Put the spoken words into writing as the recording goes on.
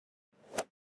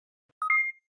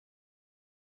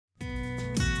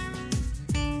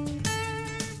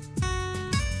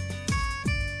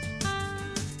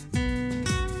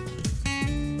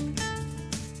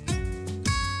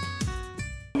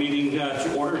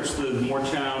to order. It's the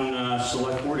Moretown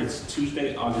Select Board. It's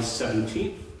Tuesday, August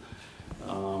 17th.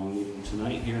 Meeting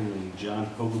tonight here in the John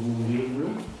Hogan meeting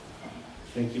room.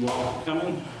 Thank you all for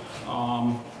coming.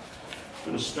 I'm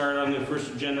going to start on the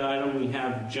first agenda item. We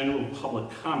have general public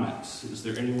comments. Is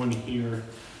there anyone here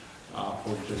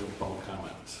for general public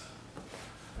comments?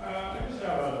 I just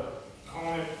have a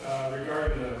comment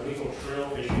regarding the legal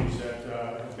trail issues that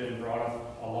have been brought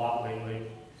up a lot lately.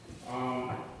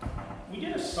 We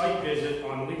did a site visit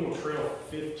on Legal Trail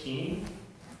 15,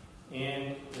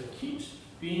 and there keeps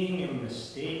being a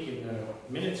mistake, and the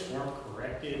minutes weren't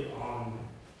corrected on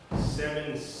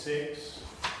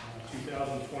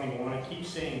 7/6/2021. It keeps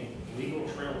saying Legal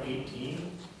Trail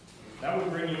 18. That would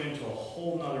bring you into a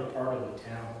whole nother part of the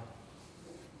town.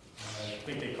 I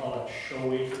think they call it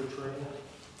Showacre Trail.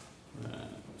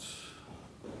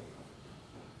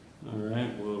 All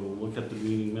right, we'll look at the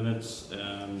meeting minutes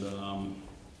and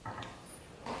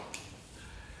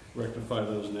rectify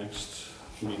those next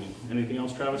meeting. Anything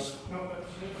else, Travis? No, that's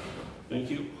it. Thank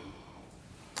you.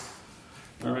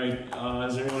 All right,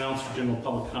 is there anyone else for general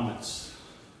public comments?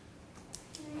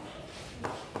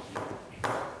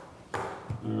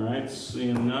 All right,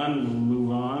 seeing none, we'll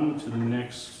move on to the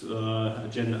next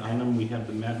agenda item. We have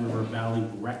the Mad River Valley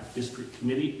Rec District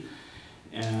Committee,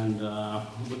 and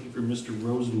looking for Mr.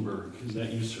 Rosenberg. Is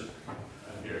that you, sir? I'm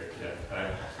here, yeah.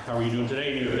 Hi. How are you doing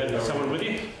today? You got someone with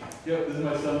you? Yep, this is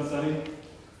my son, Sonny.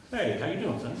 Hey, how you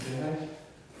doing, son?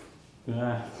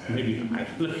 Yeah. Maybe not.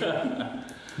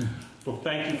 Well,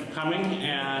 thank you for coming,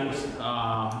 and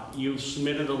you've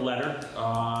submitted a letter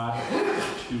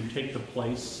to take the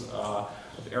place of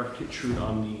Eric Kitchard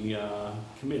on the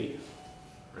committee.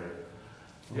 Right.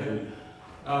 Yeah.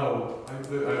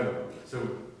 So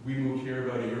we moved here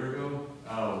about a year ago.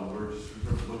 We're just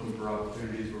sort of looking for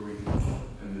opportunities where we can,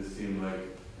 and this seemed like a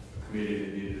committee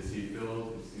that needed a seat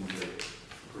filled. It seems like a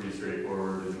pretty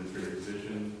straightforward administrative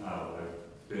position. I've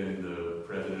been the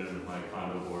president of my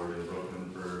condo board in Brooklyn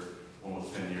for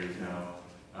almost 10 years now.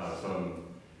 So I'm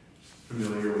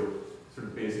familiar with sort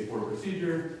of basic board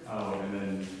procedure, and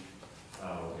then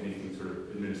anything sort of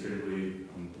administratively.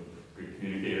 I'm a good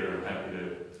communicator. I'm happy to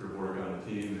sort of work on a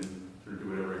team and sort of do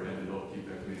whatever I can to help keep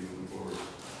that committee moving forward.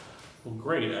 Well,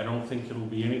 great. I don't think it'll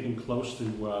be anything close to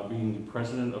being the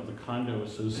president of the condo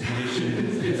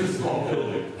association. It's a small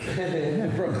building.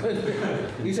 Brooklyn.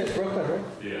 You said Brooklyn, right?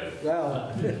 Yeah.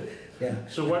 Wow. Yeah.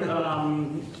 So what?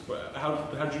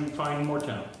 How'd you find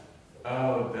Moretown?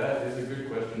 That is a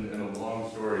good question and a long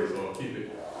story, so I'll keep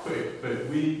it quick. But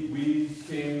we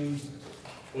came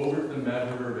over to the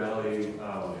Mad River Valley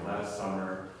last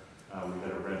summer. We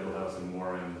had a rental house in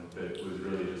Warren that was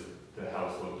really just, the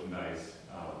house looked nice,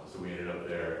 so we ended up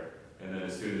there. And then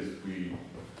as soon as we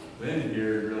landed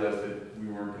here, we realized that we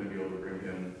weren't going to be able to bring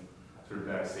him sort of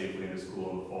back safely into school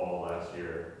in the fall last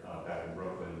year. Back in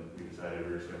Brooklyn, we decided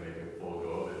we were just going to make a full go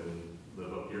of it and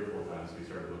live up here full time, so we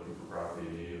started looking for property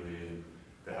immediately, and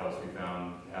the house we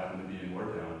found happened to be in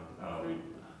Moretown.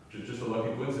 Just a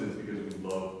lucky coincidence because we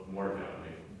love Moretown.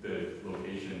 Like, the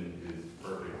location is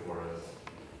perfect for us.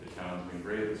 The town's been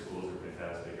great, the schools are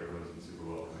fantastic, everyone's been super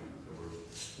welcoming. So we're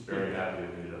very happy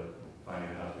that we ended up finding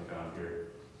the house we found here.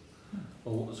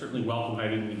 Well, certainly welcome. I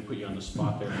didn't mean to put you on the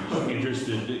spot there. I'm just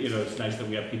interested. You know, it's nice that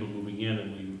we have people moving in,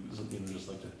 and we just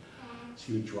like to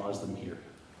see what draws them here.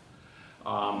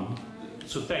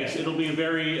 So thanks. It'll be a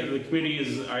very. The committee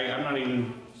is. I'm not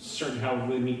even certain how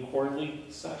we meet quarterly,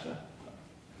 Sasha.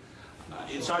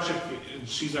 Sasha,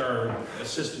 she's our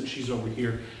assistant. She's over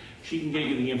here. She can get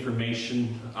you the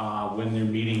information when they're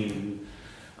meeting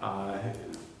and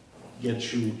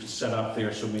get you set up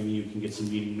there, so maybe you can get some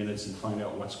meeting minutes and find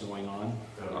out what's going on.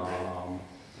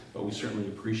 But we certainly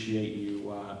appreciate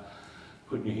you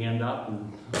putting your hand up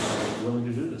and willing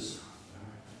to do this.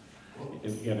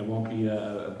 Again, it won't be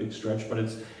a big stretch, but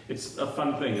it's a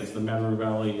fun thing. It's the Mad River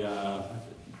Valley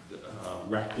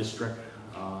Rec District,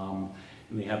 and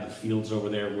they have the fields over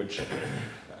there, which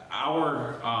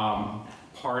our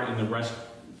part in the rest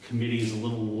committee is a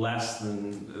little less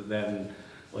than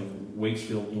like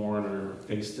Waitsfield, Warren, or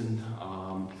Fayston.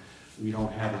 We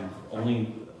don't have,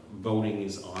 only voting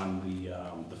is on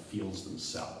the fields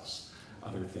themselves.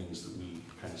 Other things that we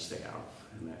kind of stay out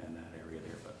of in that area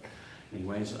there. But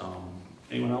anyways,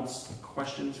 anyone else?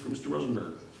 Questions for Mr.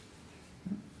 Rosenberg?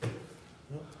 I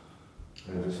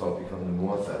just hope you come to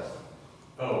Morefest.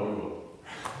 Oh, we will.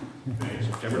 Thanks.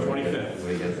 September 25th.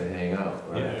 We get to hang out,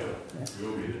 right? Yeah, we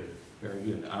will be there. Very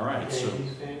good. All right. So.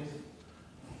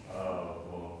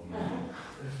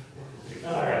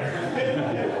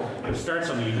 It starts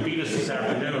on the beat us this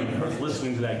afternoon. I was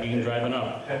listening to that game driving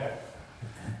up.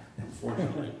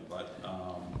 Unfortunately, but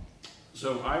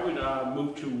So I would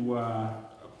move to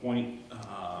appoint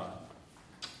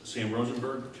Sam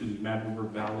Rosenberg to the Mad River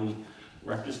Valley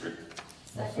Rec District.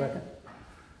 Second.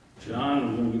 John,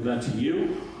 I'm going to give that to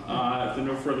you. If there are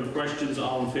no further questions,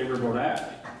 all in favor, vote aye.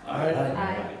 Aye.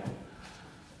 Aye.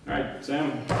 All right,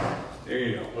 Sam, there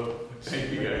you go. Well,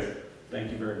 thank you guys.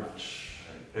 Thank you very much.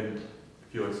 And if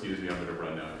you'll excuse me, I'm gonna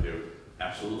run now too.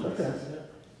 Absolutely. Okay.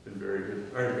 Been very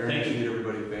good. All right, very Thank nice to you. meet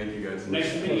everybody. Thank you guys.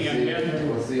 Nice to meet you We'll again.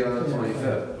 we'll see you on the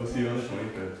 25th. We'll see you on the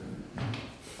 25th.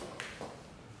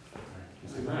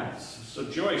 Look at that. So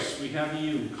Joyce, we have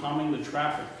you calming the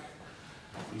traffic.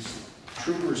 These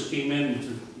troopers came in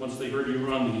to, once they heard you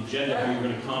were on the agenda, how you were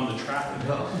going to calm the traffic.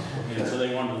 And so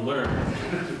they wanted to learn.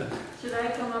 Should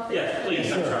I come up? Yeah,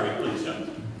 please, I'm Sure. sorry, please,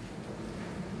 John.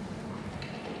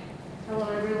 Hello,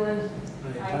 everyone.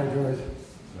 Hi, George.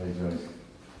 Hey, Joyce.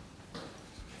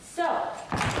 So,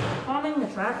 calming the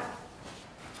traffic.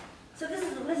 So this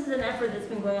is an effort that's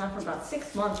been going on for about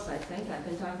 6 months, I think. I've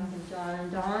been talking to John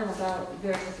and Dawn about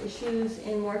various issues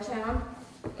in Moretown.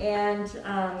 And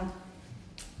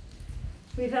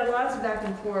we've had lots of back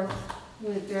and forth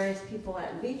with various people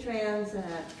at V-Trans and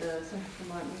at the Central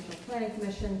Vermont Regional Planning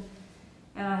Commission.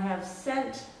 And I have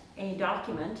sent a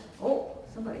document. Oh,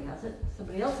 somebody has it.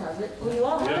 Somebody else has it. Oh, you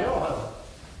all have it?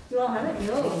 You all have it?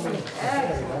 No.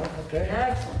 Excellent. Okay.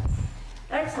 Excellent.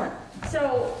 Excellent.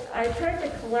 So I tried to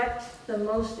collect the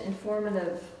most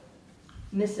informative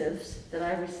missives that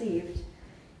I received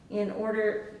in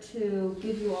order to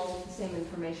give you all the same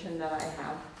information that I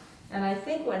have. And I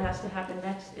think what has to happen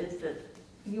next is that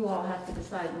you all have to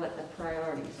decide what the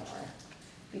priorities are.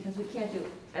 Because we can't do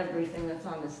everything that's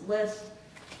on this list.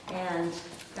 And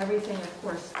everything, of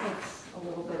course, takes a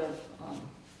little bit of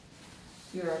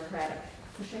bureaucratic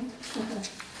pushing.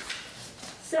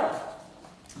 So,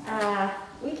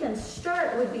 we can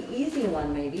start with the easy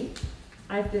one, maybe.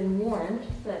 I've been warned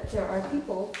that there are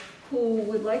people who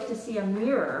would like to see a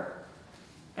mirror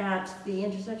at the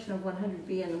intersection of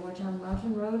 100B and the Moretown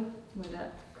Mountain Road, where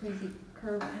that crazy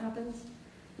curve happens.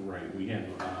 Right, we had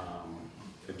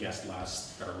a guest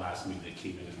our last meeting that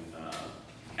came in and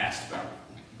asked about it.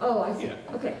 Oh, I see. Yeah.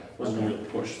 Okay. Wasn't a real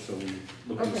push, so we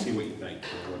looked to Okay. see what you think.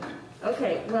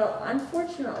 Okay, well,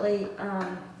 unfortunately,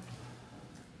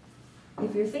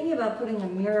 if you're thinking about putting a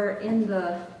mirror in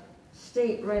the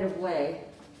state right-of-way,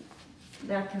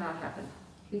 that cannot happen.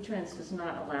 V-Trans does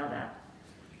not allow that.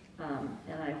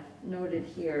 And I've noted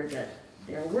here that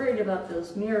they're worried about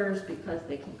those mirrors because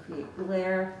they can create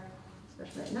glare,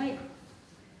 especially at night,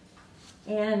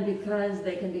 and because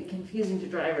they can be confusing to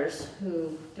drivers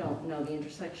who don't know the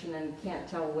intersection and can't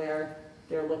tell where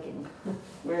they're looking,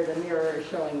 where the mirror is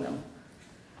showing them.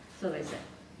 So they say.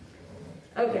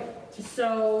 Okay,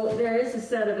 so there is a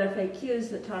set of FAQs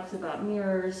that talks about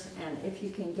mirrors, and if you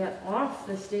can get off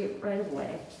the state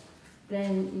right-of-way,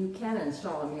 then you can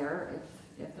install a mirror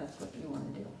if that's what you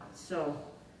want to do. So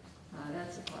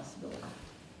that's a possibility.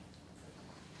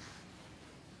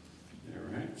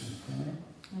 All right.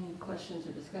 Any questions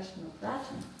or discussion of that?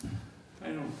 I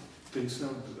don't think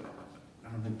so. I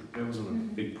don't think that was a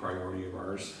big priority of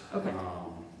ours. Okay.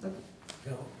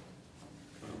 Yeah.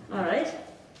 All right.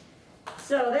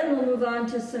 So then we'll move on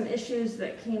to some issues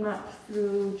that came up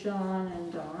through John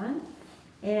and Dawn.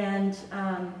 And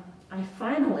I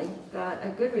finally got a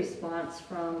good response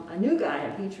from a new guy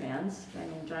at V-Trans, a guy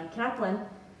named John Kaplan,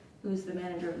 who's the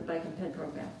manager of the Bike and Ped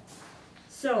program.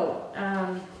 So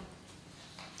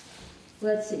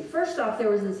let's see. First off, there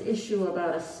was this issue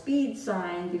about a speed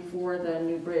sign before the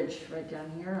new bridge right down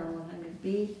here on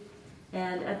 100B.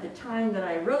 And at the time that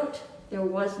I wrote, there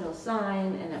was no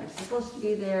sign, and it was supposed to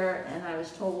be there, and I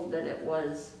was told that it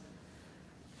was,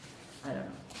 I don't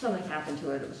know, something happened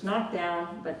to it. It was knocked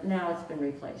down, but now it's been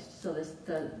replaced. So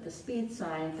the speed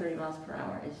sign, 30 miles per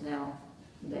hour, is now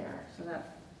there. So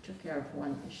that took care of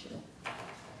one issue.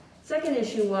 Second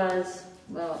issue was,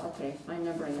 well, okay, my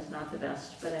numbering is not the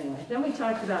best, but anyway. Then we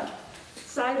talked about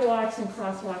sidewalks and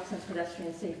crosswalks and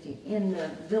pedestrian safety in the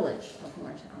village of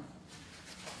Moretown.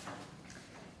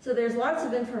 So there's lots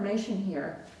of information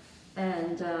here,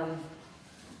 and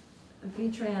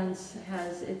V-Trans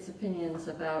has its opinions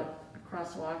about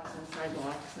crosswalks and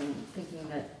sidewalks and thinking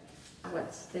that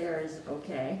what's there is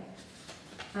okay.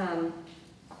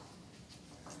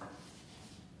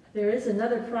 There is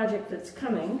another project that's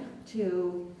coming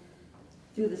to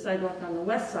do the sidewalk on the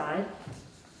west side,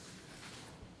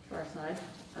 far side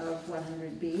of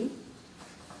 100B.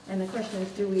 And the question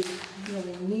is, do we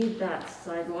really need that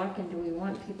sidewalk, and do we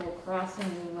want people crossing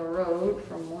the road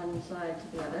from one side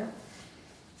to the other?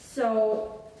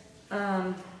 So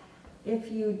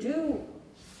if you do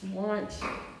want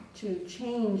to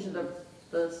change the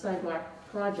the sidewalk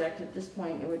project, at this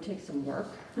point, it would take some work.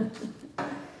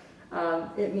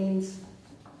 It means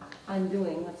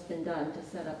undoing what's been done to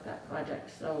set up that project,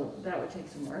 so that would take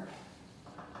some work.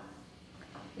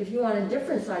 If you want a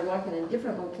different sidewalk in a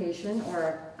different location,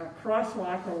 or a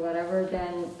crosswalk or whatever,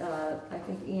 then I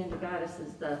think Ian DeGutis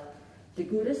is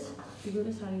DeGutis,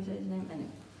 how do you say his name? Anyway,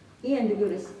 Ian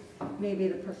DeGutis may be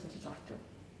the person to talk to.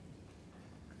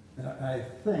 I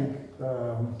think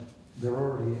they're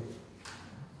already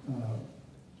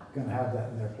going to have that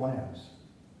in their plans.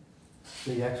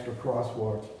 The extra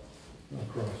crosswalk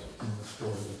across from the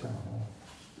store to the town hall.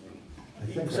 I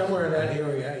think that's- Somewhere in that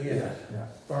area, yeah. Yeah,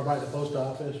 Or by the post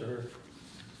office, or,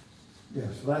 yeah,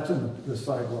 so that's in the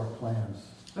sidewalk plans,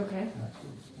 Okay,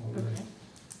 actually. already. okay.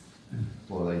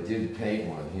 Well, they did paint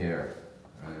one here.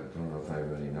 I don't know if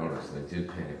anybody noticed. They did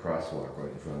paint a crosswalk right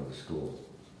in front of the school.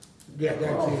 yeah,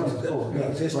 Oh, from the that's school, the yeah,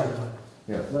 existing right. one.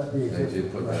 Yeah, That the they existing,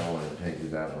 did put right. that one and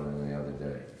painted that one in the other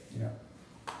day. Yeah,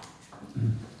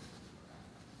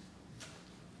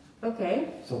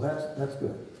 Okay, so that's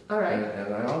good. all right.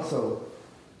 And I also,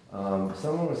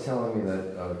 someone was telling me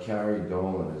that Carrie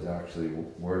Dolan is actually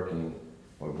working,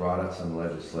 or brought up some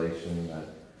legislation that,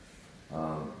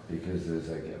 because there's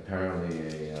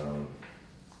apparently a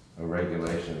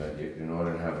regulation that in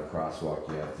order to have a crosswalk,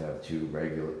 you have to have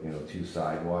two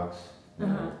sidewalks,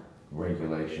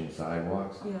 regulation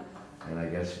sidewalks. Yeah, And I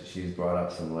guess she's brought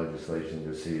up some legislation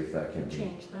to see if that can be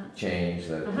change that. changed,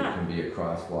 that it can be a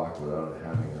crosswalk without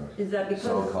having a Is that because?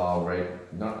 so-called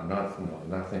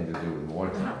nothing to do with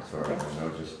Moretown, as far as I know,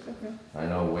 just, Okay. I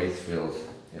know Waitsfield,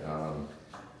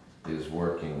 is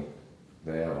working,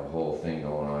 they have a whole thing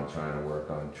going on, trying to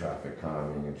work on traffic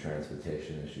calming and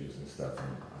transportation issues and stuff,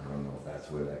 and I don't know if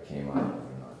that's where that came out of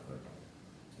or not, but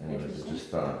anyways, I Interesting. just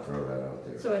thought I'd throw that out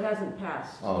there. So it hasn't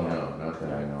passed? Oh, no, not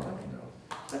that I know of, Okay. no.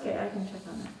 Okay, I can check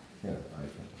on that. Yeah, I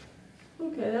think.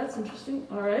 Okay, that's interesting,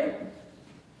 all right.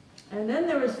 And then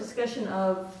there was discussion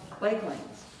of bike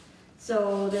lanes.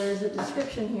 So there's a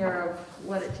description here of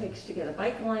what it takes to get a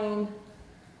bike lane,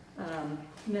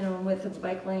 minimum width of the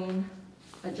bike lane,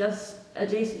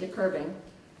 adjacent to curbing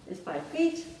is 5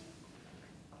 feet.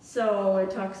 So it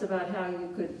talks about how you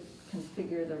could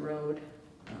configure the road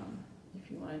if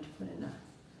you wanted to put in a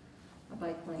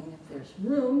bike lane if there's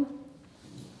room.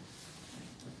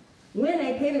 When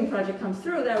a paving project comes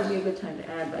through, that would be a good time to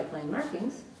add bike lane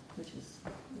markings, which is,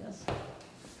 yes.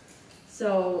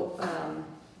 So,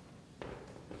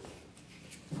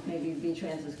 maybe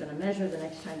V-Trans is gonna measure the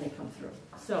next time they come through.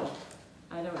 So,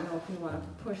 I don't know if we wanna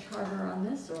push harder on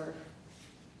this, or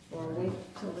wait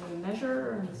till they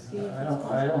measure and see if it's I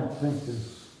possible. don't think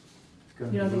there's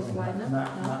gonna be. You don't think it's room. wide enough?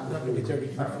 Not Not gonna be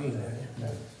 32 feet, No.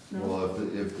 No? Well,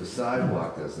 if the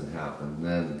sidewalk doesn't happen,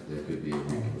 then there could be a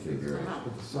reconfiguration. Uh-huh.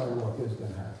 But the sidewalk is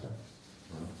gonna happen.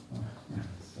 Yeah,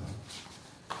 so.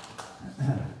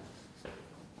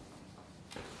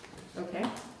 Okay.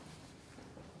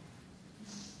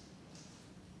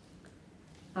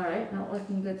 All right, not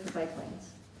looking good for bike lanes.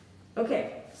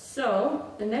 Okay,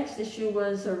 so the next issue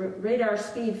was a radar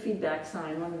speed feedback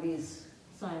sign, one of these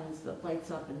signs that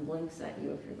lights up and blinks at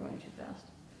you if you're going too fast.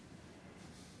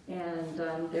 And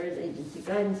there is agency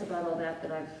guidance about all that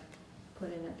that I've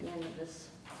put in at the end of this.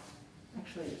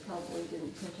 Actually, it probably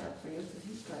didn't print out for you because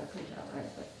he's got a printout, right?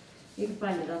 But you can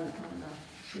find it on the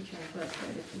V-Trans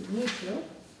website if you need to.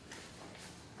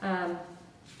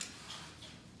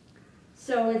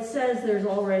 So it says there's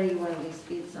already one of these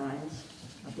speed signs,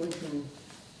 a blinking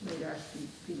radar speed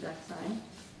feedback sign,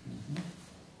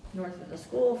 north of the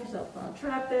school for southbound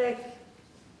traffic.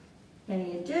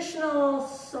 Any additional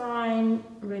sign,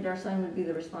 radar sign would be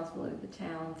the responsibility of the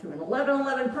town through an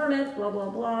 1111 permit, blah, blah,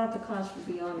 blah. The cost would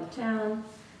be on the town.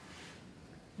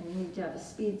 And you need to have a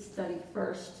speed study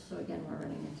first. So again, we're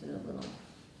running into a little.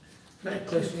 Can I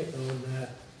question on that?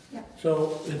 Yeah.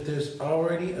 So if there's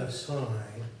already a sign,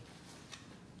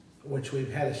 which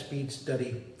we've had a speed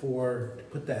study for, to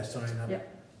put that sign up. Yep.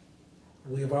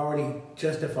 We've already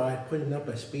justified putting up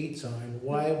a speed sign.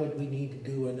 Why would we need to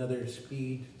do another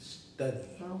speed study?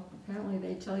 Well, apparently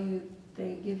they tell you,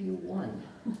 they give you one.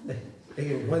 They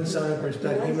get one sign per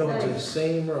study, even though it's the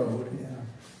same road. Yeah.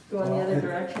 Go in the Well, other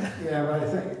direction. Yeah, but I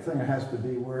think it has to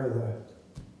be where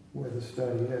the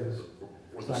study is.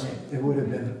 So, I mean, it would have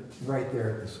been right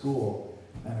there at the school,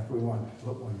 and if we wanted to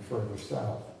put one further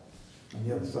south, on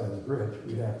the other side of the bridge,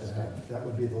 we'd have to have, that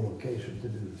would be the location to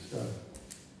do the study,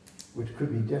 which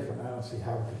could be different. I don't see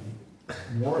how it could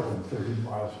be more than 30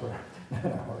 miles per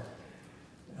hour,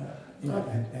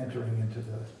 and entering into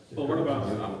the. Well, what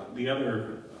about the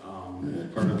other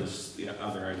part of this, the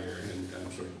other idea, and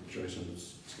I'm sort of Joyce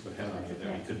was skip ahead on it,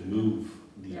 that we could move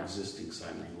the Yeah. existing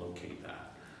sign, relocate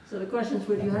that. So the question is,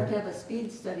 would you have to have a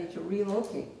speed study to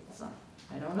relocate the sign?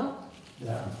 I don't know,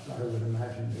 Yeah, I would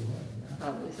imagine you would, yeah.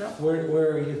 probably so.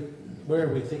 Where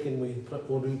are we thinking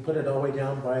would we put it all the way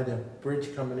down by the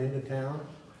bridge coming into town?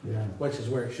 Yeah, Which is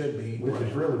where it should be. which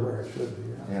is really where it should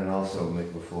be, yeah. And also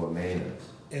before Maynard's.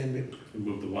 And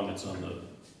Move the one that's on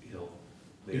the hill.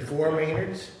 there. before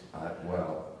Maynard's,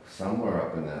 Well, somewhere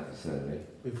up in that vicinity.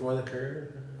 before the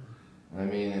curve. I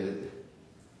mean,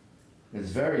 it's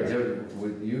very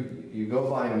different. You go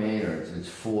by Maynard's, it's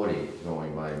 40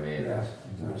 going by Maynard's,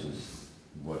 Yeah, which is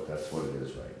that's what it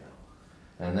is right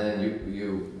now. And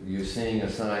then you're seeing a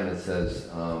sign that says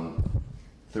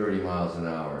 30 miles an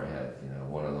hour ahead,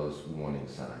 one of those warning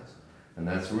signs. And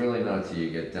that's really not till you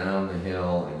get down the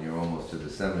hill and you're almost to the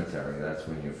cemetery. That's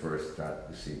when you first start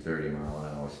to see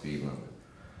 30-mile-an-hour speed limit.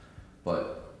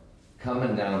 But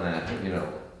coming down that,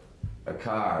 a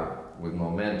car with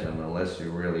momentum, unless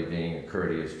you're really being a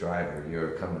courteous driver,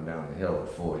 you're coming down the hill at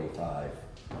 45,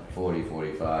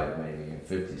 maybe, and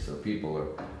 50. So people are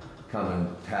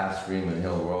coming past Freeman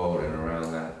Hill Road and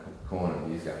around that corner.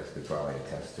 These guys could probably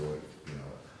attest to it,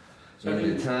 So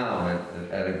into town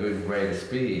at a good rate of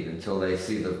speed until they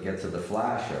get to the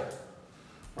flasher,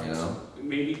 Right, so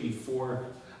maybe before,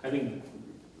 I think,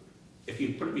 if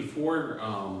you put it before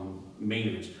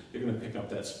Maynard's, they're gonna pick up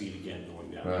that speed again going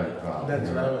down. Right, probably. That's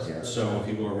what I was. Yeah. So if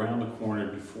you go around the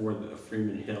corner before the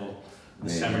Freeman Hill, the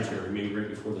Maybe. cemetery, maybe right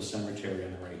before the cemetery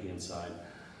on the right-hand side,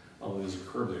 although there's a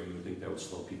curb there, you would think that would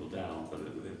slow people down, but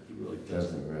it really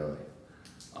doesn't. Doesn't really.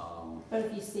 But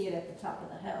if you see it at the top of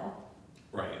the hill,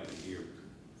 Right, you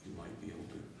might be able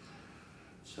to.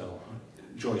 So,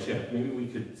 Joyce, yeah, maybe we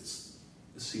could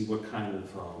see what kind of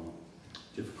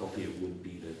difficulty it would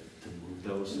be to move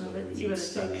those. No, let's We see need what it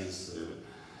studies.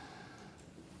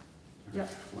 Yeah.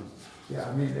 Yeah,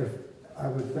 I mean, I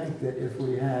would think that if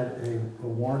we had a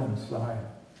warning sign,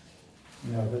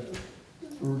 that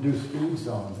reduced speed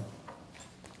zone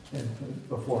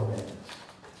before Maynard's.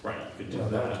 Right, you could do Yeah,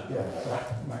 that. Yeah,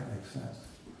 that might make sense.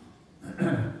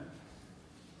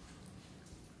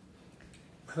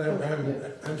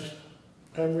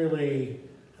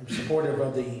 I'm supportive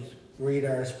of the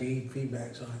radar speed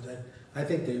feedback signs. I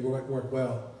think they work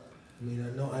well. I mean, I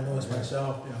know it's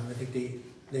myself, I think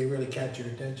they really catch your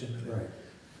attention. Right.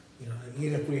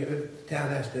 Even if the town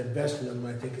has to invest in them,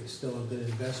 I think it's still a good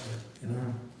investment,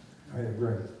 I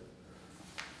agree.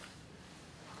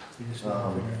 We just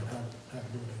want to figure out how to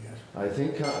do it, I guess. I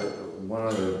think one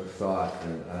other thought,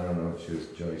 and I don't know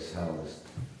if Joyce, how this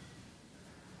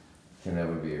can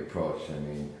ever be approached. I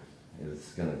mean,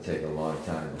 it's going to take a long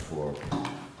time before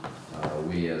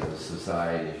we as a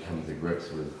society come to grips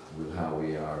with how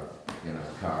we are in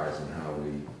our cars and how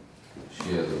we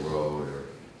share the road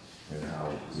and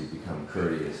how we become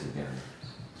courteous again.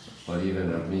 But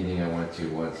even a meeting I went to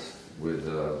once with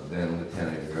then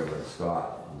Lieutenant Governor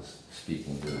Scott was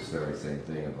speaking to this very same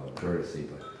thing about courtesy.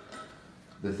 But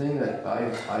the thing that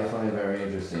I find very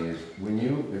interesting is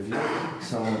if you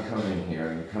someone coming here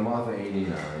and you come off of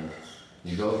 89,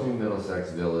 you go through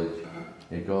Middlesex Village,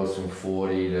 it goes from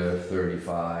 40 to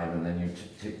 35, and then you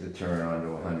take the turn onto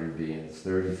 100B and it's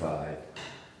 35.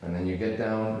 And then you get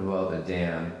down to about the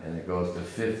dam and it goes to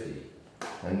 50.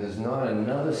 And there's not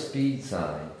another speed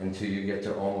sign until you get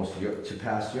to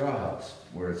past your house,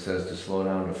 where it says to slow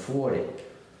down to 40.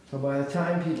 So by the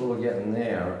time people are getting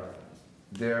there,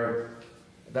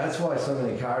 that's why so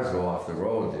many cars go off the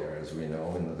road there, as we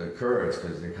know, in the curves,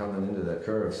 because they're coming into the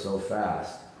curves so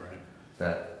fast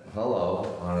that,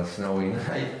 hello, on a snowy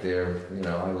night there,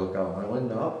 I look out my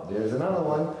window, oh, there's another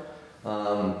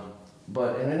one.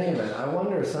 But in any event, I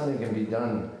wonder if something can be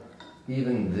done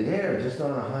even there, just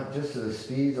the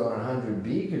speeds on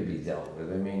 100B could be dealt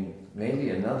with. I mean, maybe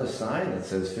another sign that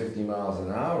says 50 miles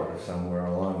an hour somewhere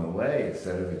along the way,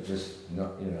 instead of it just,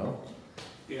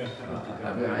 Yeah.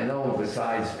 I mean, I know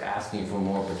besides asking for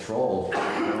more patrol, they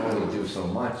can only do so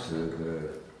much, the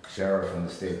sheriff and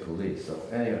the state police. So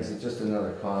anyways, it's just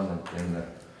another comment in the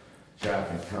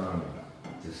traffic calming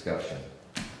discussion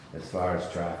as far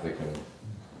as traffic and...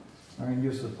 I mean,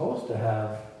 you're supposed to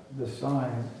have the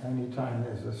sign anytime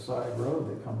there's a side road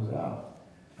that comes out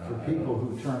for people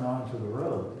who turn onto the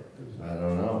road. I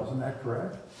don't know. Isn't that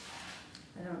correct?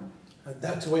 I don't know.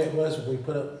 That's the way it was when we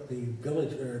put up the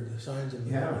village, or the signs in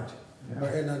the Yeah. village.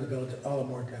 Yeah, Or not the village, all of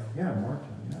Moretown. yeah,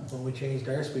 Moretown, yeah, When we changed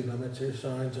our speed limits, there's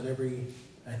signs at every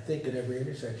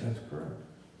intersection. that's correct.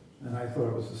 And I thought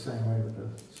it was the same way with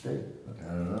the state.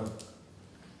 I don't know.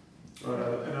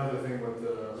 Another thing with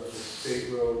the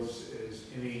state roads is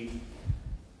any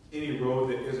any road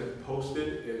that isn't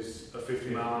posted is a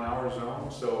 50-mile-an-hour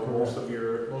zone. So most of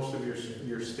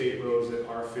your state roads that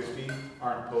are 50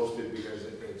 aren't posted because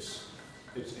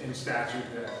it's in statute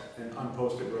that an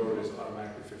unposted road is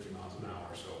automatically 50 miles an hour.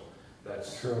 So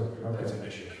that's True, that's okay. an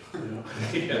issue.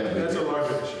 Yeah, that's a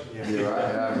larger issue. Yeah. Your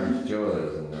average Joe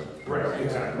lives in the. Right,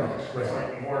 exactly. It's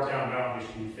like Moretown Mountain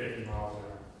used to be 50 miles an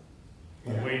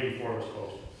hour, Yeah. way before it was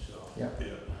posted, so. Yeah.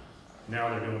 Now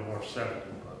they're doing more 70,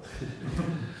 but.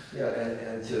 Yeah,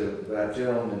 and to that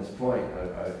gentleman's point,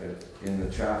 in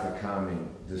the traffic calming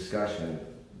discussion,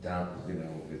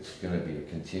 it's gonna be a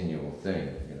continual thing,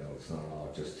 it's not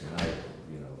all just tonight,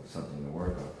 it's something to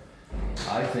work on.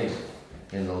 I think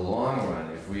in the long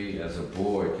run, if we as a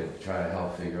board could try to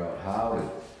help figure out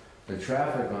how the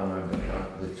traffic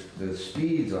the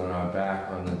speeds on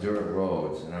the dirt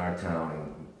roads in our town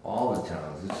and all the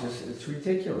towns, it's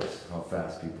ridiculous how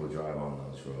fast people drive on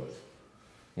those roads.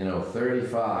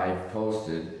 35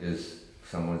 posted is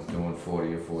someone's doing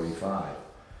 40 or 45.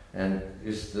 And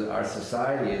our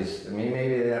society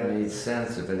maybe that made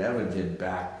sense if it ever did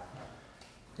back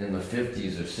in the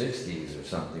 50s or 60s or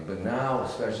something. But now,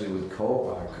 especially with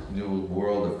our new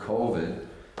world of COVID,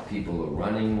 people are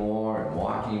running more and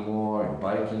walking more and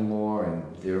biking more, and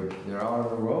they're out on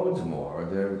the roads more.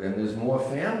 And there's more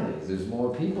families, there's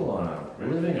more people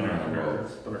living on our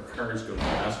roads. But our cars go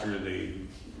faster, they're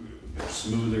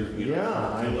smoother,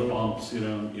 the bumps,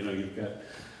 you've got,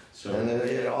 so. And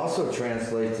it also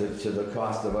translates to the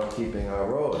cost of upkeeping our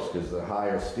roads, because the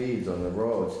higher speeds on the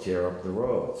roads tear up the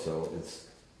roads, so it's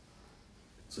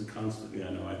a constant,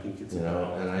 I think it's.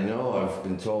 and I know I've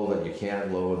been told that you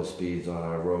can't lower the speeds on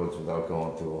our roads without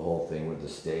going through a whole thing with the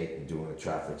state and doing a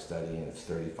traffic study, and it's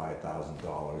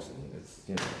 $35,000, and it's,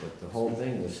 but the whole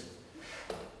thing is,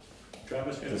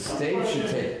 Travis, the state should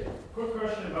take. Quick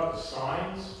question about the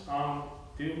signs.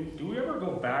 Do we ever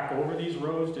go back over these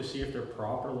roads to see if they're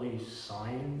properly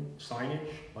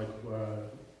signage, like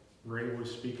Ray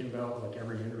was speaking about, like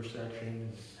every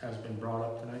intersection has been brought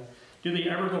up tonight? Do they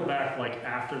ever go back, like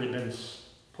after they've been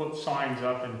put signs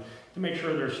up, and to make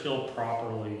sure they're still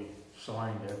properly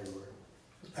signed everywhere?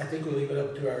 I think we'll leave it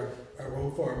up to our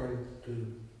road foreman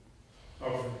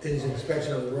to his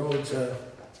inspection of the roads,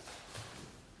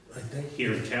 I think.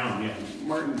 Here in town, yeah.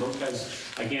 Martin, those guys,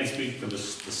 I can't speak for the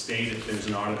state if there's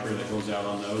an auditor that goes out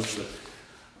on those,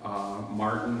 but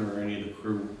Martin or any of the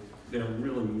crew, they're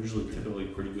really usually typically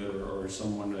pretty good, or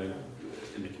someone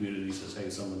in the community says, hey,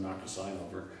 someone knocked a sign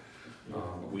over.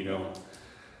 But we don't,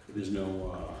 there's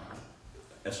no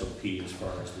SOP as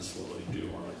far as this is what they do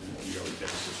on a yearly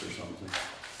basis or something.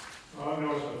 Well, I've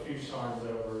noticed a few signs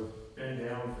that were been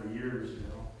down for years,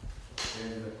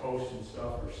 and the posts and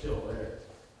stuff are still there,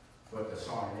 but the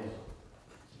sign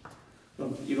isn't.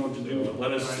 Well, you know what to do,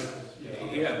 let us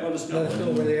know. Let us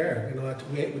know where they are,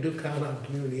 we do count on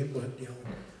community input, if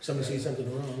somebody sees something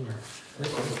wrong or.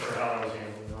 For how I was handling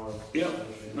it. Yeah,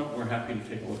 no, we're happy to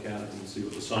take a look at it and see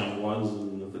what the sign was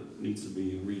and if it needs to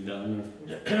be redone.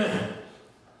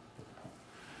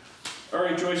 All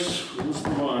right, Joyce, let's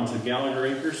move on to Gallagher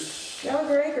Acres.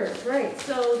 Gallagher Acres, right.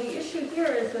 So the issue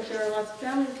here is that there are lots of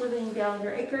families living in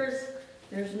Gallagher Acres.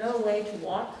 There's no way to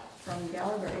walk from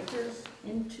Gallagher Acres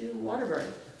into Waterbury.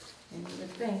 And you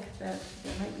would think that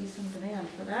there might be some demand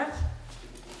for that.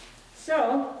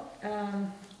 So,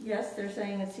 yes, they're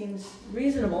saying it seems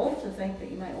reasonable to think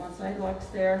that you might want sidewalks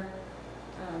there.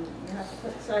 You have to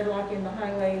put the sidewalk in the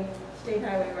highway, state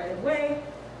highway right away.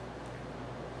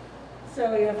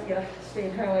 So you have to get a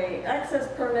state highway access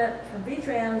permit from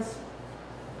V-Trans.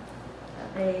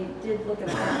 They did look at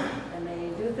that, and they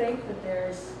do think that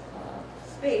there's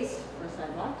space for a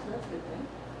sidewalk, so that's a good thing.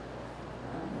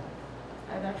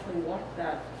 I've actually walked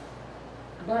that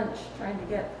bunch trying to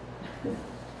get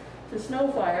to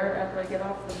Snowfire after I get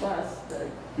off the bus, the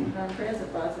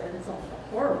non-transit bus, and it's all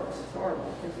horrible. It's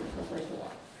horrible because there's no place to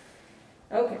walk.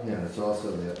 Okay. Yeah, it's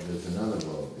also, there's another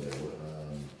road there,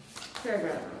 Fairground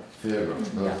Road.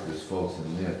 Fairground, Yeah. there's folks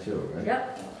in there too, right?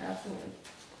 Yep, oh, absolutely.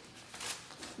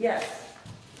 Yes.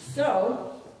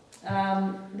 So,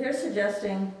 they're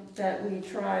suggesting that we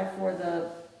try for the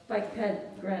Bike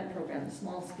Ped Grant Program, the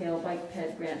small scale Bike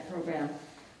Ped Grant Program,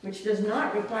 which does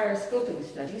not require a scoping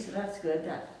study, so that's good.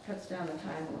 That cuts down the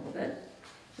time a little bit.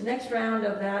 The next round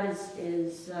of that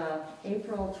is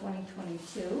April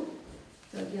 2022,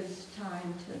 so it gives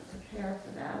time to prepare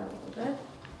for that a little bit.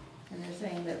 And they're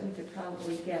saying that we could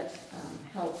probably get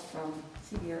help from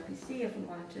CDRPC if we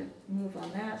wanted to move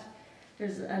on that.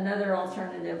 There's another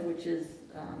alternative, which is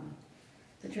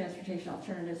the Transportation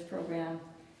Alternatives Program,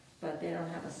 but they don't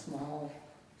have a small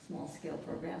scale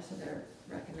program, so they're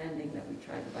recommending that we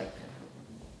try the bike ped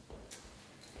program.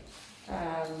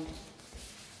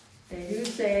 They do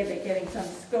say that getting some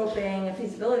scoping, a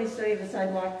feasibility study of the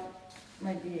sidewalk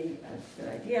might be a good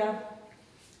idea,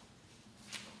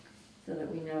 so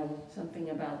that we know something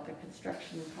about the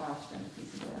construction cost and the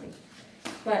feasibility.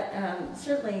 But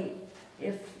certainly,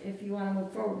 if you want to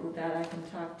move forward with that, I can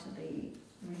talk to the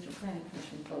Regional Planning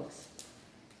Commission folks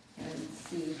and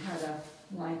see how to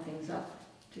line things up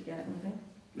to get it moving.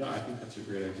 No, I think that's a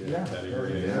great idea. Yeah. That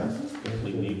area Yeah.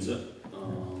 definitely needs it. We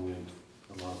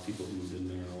have a lot of people who moved in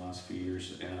there in the last few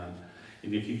years, and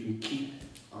if you can keep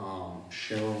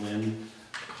Cheryl Lynn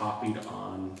copied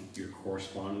on your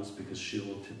correspondence, because she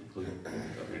will typically,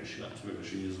 I mean,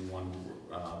 she is the one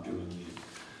doing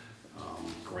the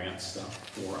grant stuff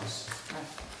for us,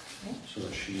 Okay. so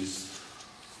that she's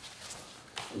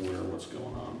aware of what's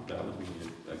going on. That would be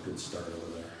a good start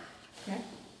over there. Okay.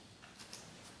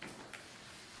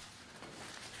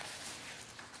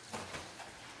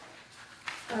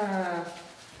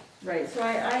 Right, so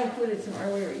I included some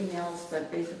earlier emails,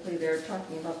 but basically they're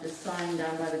talking about this sign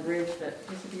down by the bridge that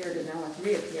disappeared and now has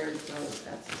reappeared, so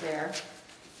that's there.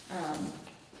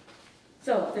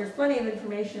 So there's plenty of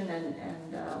information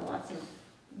and lots of,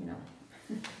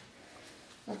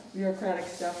 lots of bureaucratic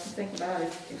stuff to think about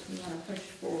if you want to push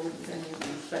forward with any of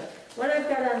these. But what I've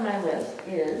got on my list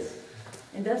is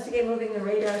investigate moving the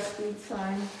radar speed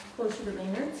sign closer to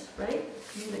Maynard's, right?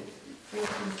 Or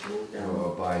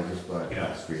just by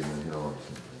Yeah. Freeman Hill or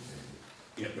something.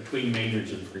 Yeah, between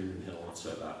Maynard's and Freeman Hill, let's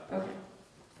say that. Okay.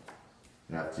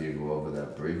 After you go over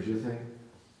that bridge, you think?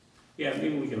 Yeah,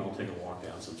 maybe we can all take a walk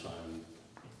down sometime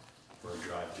or a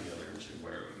drive together and see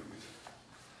where we're gonna be.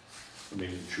 Or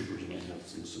maybe the troopers might have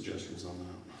some suggestions on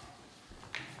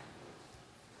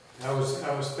that. I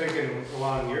was thinking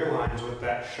along your lines with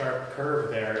that sharp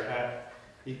curve there,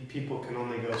 people can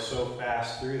only go so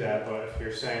fast through that, but if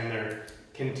you're saying they're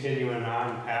continuing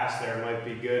on past there, it might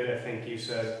be good. I think you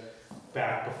said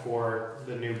back before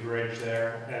the new bridge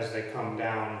there, as they come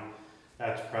down,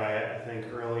 that's probably, I think,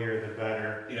 earlier the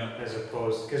better. Yeah. As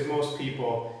opposed, because most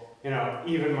people,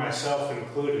 even myself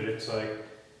included, it's like,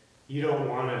 you don't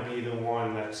want to be the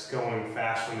one that's going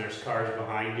fast when there's cars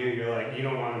behind you. You're like, you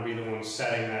don't want to be the one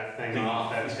setting that thing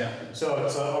off. So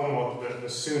it's almost the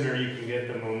sooner you can get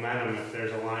the momentum. If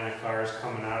there's a line of cars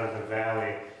coming out of the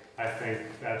valley, I think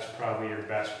that's probably your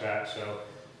best bet. So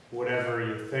whatever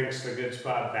you think's a good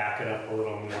spot, back it up a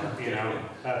little more.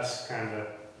 That's kind of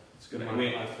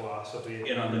my philosophy.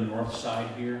 And on the north side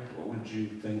here, what would you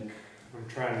think? I'm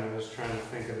trying to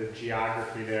think of the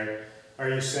geography there. Are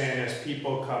you saying as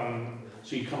people come,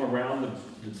 So you come around the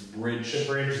bridge. the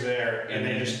bridge there, and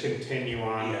they And just continue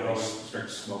on? Yeah, they going?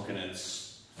 start smoking and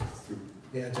it's through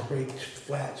Yeah, it's a pretty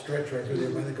flat stretch right through there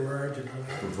by the garage and all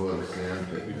that. Before the sand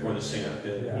pit. before the sand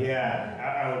pit. Yeah.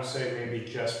 Yeah, I would say maybe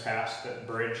just past the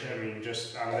bridge. I mean,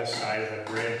 just on this side of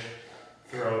the bridge,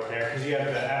 throw it there, because you have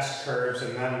the S curves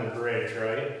and then the bridge,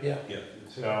 right? Yeah. Yeah,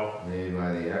 So, Maybe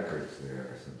by the Eckerts there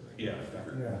or something. yeah,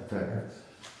 Yeah. Eckerts.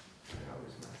 I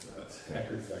always mess that up. that's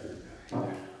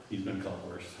Eckert. He's been called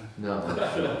worse. No,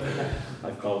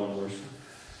 I've called him worse.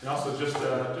 And also, just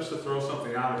to throw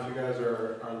something out, if you guys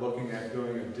are looking at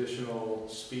doing additional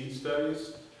speed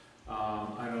studies,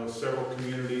 I know several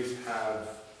communities have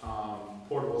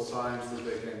portable signs that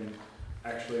they can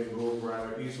actually move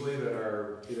rather easily that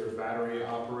are either battery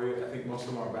operated. I think most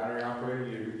of them are battery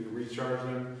operated. You recharge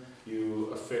them, you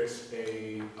affix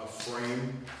a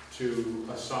frame to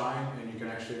a sign, and you can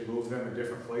actually move them in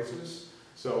different places.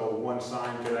 So one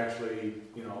sign could actually,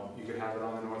 you could have it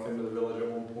on the north end of the village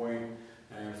at one point,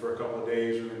 and for a couple of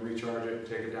days, and then recharge it,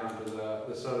 take it down to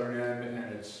the southern end,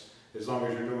 and it's, as long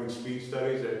as you're doing speed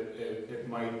studies, it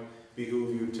might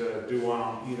behoove you to do one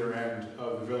on either end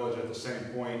of the village at the same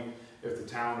point. If the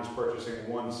town is purchasing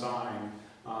one sign,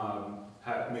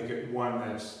 make it one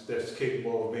that's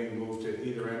capable of being moved to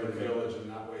either end of the village,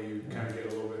 and that way you kind of get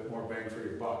a little bit more bang for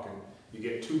your buck, and you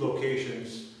get two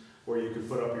locations where you could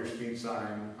put up your speed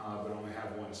sign, but only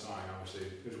have one sign. Obviously,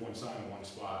 there's one sign in one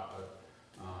spot, but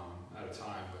at a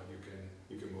time. But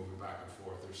you can move it back and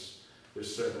forth.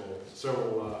 There's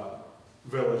several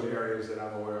village areas that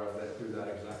I'm aware of that do that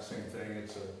exact same thing.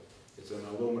 It's an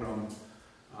aluminum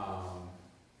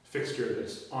fixture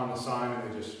that's on the sign,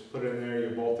 and they just put it in there.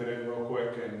 You bolt it in real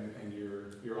quick, and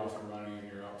you're off and running,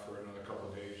 and you're out for another couple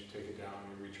of days. You take it down,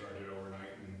 you recharge it overnight,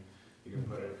 and you can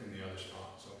put it in the other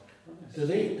spot. So. Do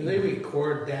they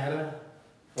record data,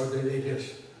 or do they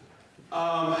just?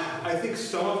 I think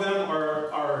some of them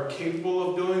are capable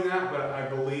of doing that, but I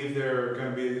believe they're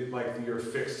going to be like your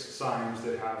fixed signs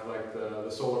that have like the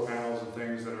solar panels and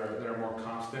things that are more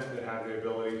constant, that have the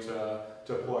ability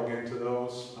to plug into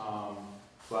those.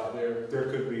 But there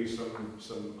could be some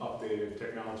updated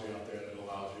technology out there that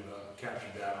allows you to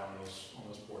capture data on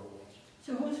those portables.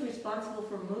 So who's responsible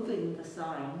for moving the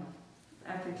sign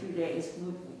after 2 days,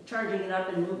 charging it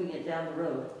up and moving it down the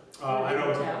road? I The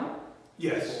know. town?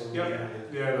 Yes. Yep.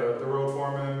 Yeah. The road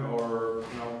foreman or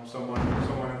someone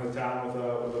in the town with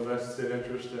a vested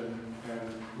interest in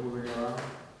moving around.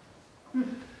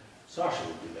 Sasha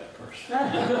would do that first.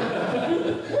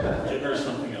 Get her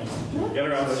something else. Get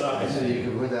her outside. So you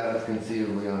could put that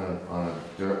conceivably on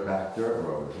a back dirt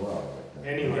road as well. Like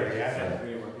that. Anywhere, yeah. Yeah.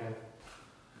 Anywhere,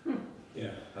 yeah.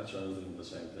 Yeah, that's what I was thinking, the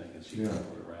same thing, is you can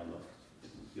put it around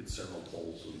get several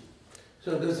poles and.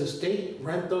 So does the state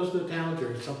rent those to the towns,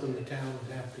 or is something the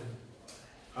towns have to?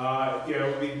 Yeah,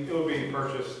 it would be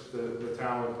purchased. The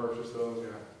town would purchase those.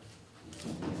 Yeah.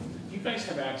 You guys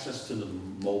have access to the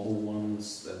mobile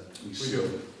ones that we see? We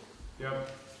do.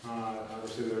 Yep.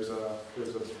 Obviously, there's a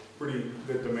pretty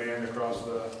good demand across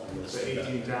the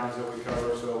 18 towns that we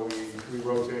cover, so we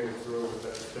rotate it through. But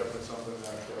that's definitely something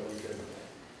that we could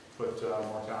put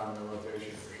more time in the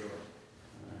rotation for sure.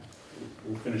 All right.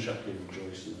 We'll finish up here with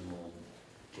Joyce and then we'll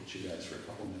get you guys for a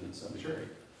couple minutes. That'd be great.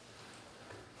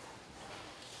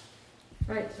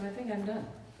 Right, so I think I'm done.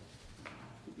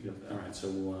 All right, so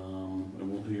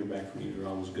and we'll hear back from you. You're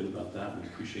always good about that. We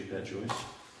appreciate that, Joyce.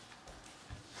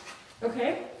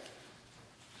 Okay.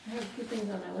 I have a few things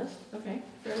on my list. Okay,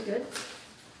 very good.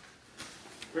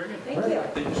 Very good. Thank you.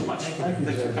 Thank you so much. Thank you,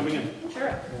 Thanks for sir. coming in. Sure.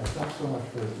 Yeah, thanks so much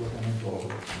for looking into all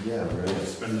of it. Yeah, really.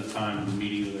 Spend the time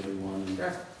meeting with everyone. And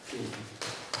Sure.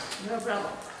 No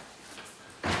problem.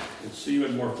 we'll see you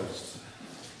at Morefest.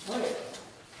 Okay.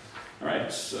 All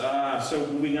right, so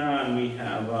moving on, we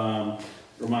have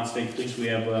Vermont State Police. We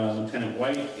have Lieutenant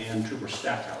White and Trooper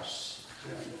Stackhouse.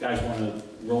 You guys want to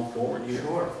roll forward here?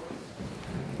 Sure.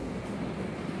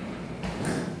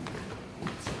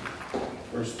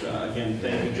 First, again,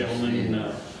 thank you,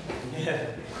 gentlemen. Yeah,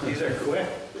 these are quick.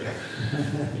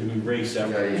 We race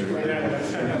out. Yeah,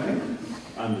 you-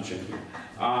 I'm the champion.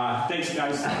 Thanks,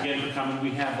 guys, again for coming.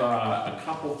 We have a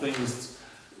couple things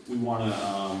we want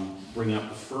to bring up.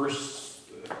 The first,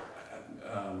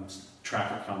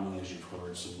 traffic calming, as you've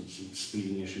heard, some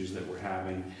speeding issues that we're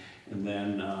having. And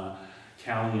then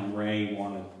Callie and Ray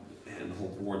want to, and the whole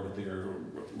board, but they're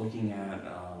looking at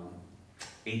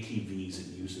ATVs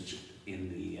and usage in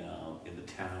the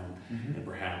town, and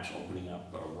perhaps opening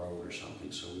up a road or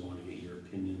something. So we want to get your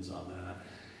opinions on that,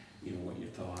 what you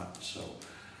thought. So,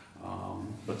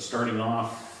 but starting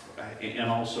off, and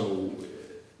also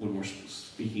when we're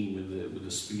speaking with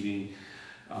the speeding,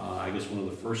 I guess one of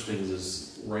the first things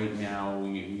is right now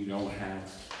we don't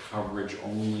have coverage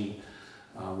only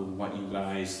with what you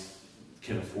guys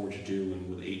can afford to do, and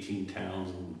with 18 towns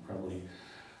and probably,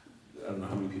 I don't know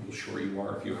how many people short you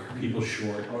are. If you are people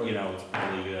short, it's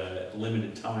probably a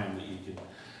limited time that you can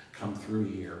come through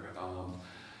here.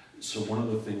 So one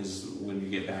of the things when you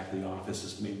get back to the office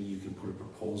is maybe you can put a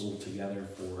proposal together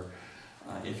for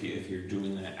if you're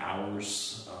doing that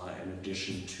hours in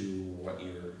addition to what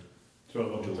you're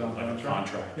doing, like a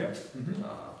contract. Yep.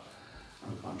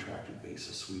 On a contracted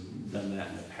basis. We've done that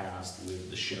in the past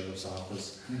with the sheriff's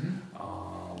office.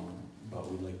 But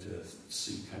we'd like to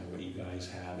see kind of what you guys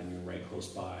have, and you're right close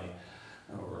by,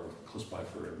 or close by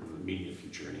for the immediate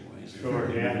future anyways. Sure,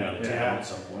 You're yeah, moving out of town yeah. at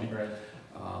some point. Right.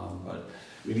 But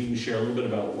maybe you can share a little bit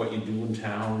about what you do in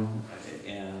town,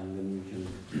 and then we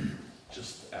can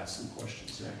just ask some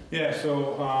questions there. Yeah,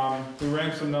 so we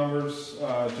ran some numbers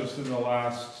just in the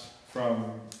last,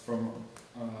 from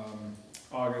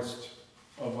August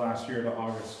of last year to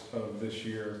August of this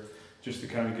year, just to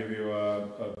kind of give you a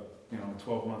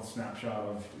 12-month snapshot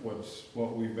of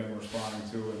what we've been responding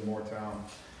to in Moretown.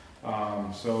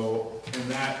 So in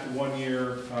that 1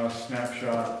 year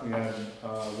snapshot, we had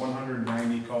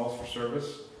 190 calls for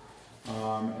service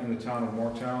in the town of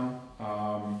Moretown,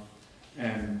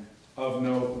 and of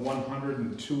note,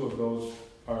 102 of those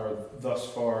are thus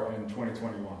far in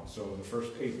 2021. So the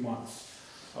first 8 months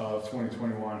of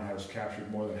 2021 has captured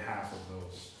more than half of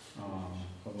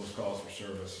those calls for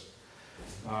service.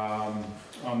 On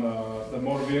the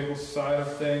motor vehicle side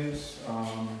of things,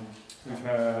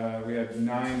 we had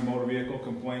 9 motor vehicle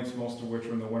complaints, most of which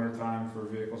were in the wintertime for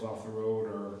vehicles off the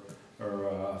road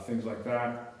or things like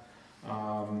that.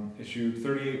 Issued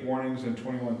 38 warnings and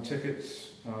 21 tickets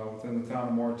within the town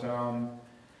of Moretown.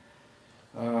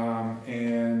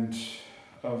 And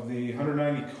of the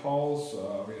 190 calls,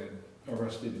 we had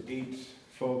arrested 8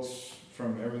 folks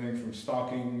from everything from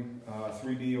stalking,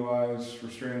 3 DUIs,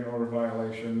 restraining order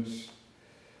violations,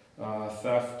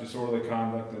 theft, disorderly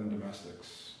conduct, and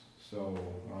domestics. So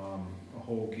a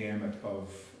whole gamut of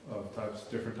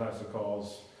different types of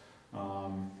calls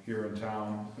here in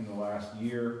town in the last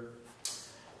year.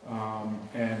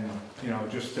 And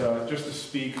just to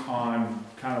speak on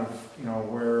kind of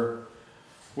where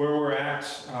we're at,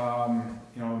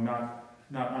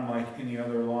 not unlike any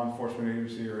other law enforcement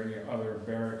agency or any other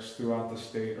barracks throughout the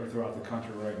state or throughout the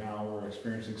country right now, we're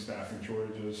experiencing staffing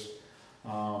shortages.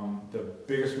 The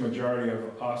biggest majority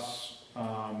of us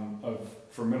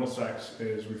for Middlesex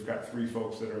is we've got 3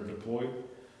 folks that are deployed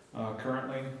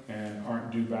currently and aren't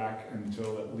due back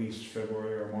until at least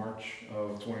February or March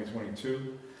of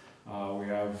 2022. We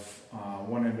have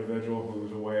one individual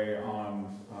who's away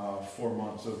on 4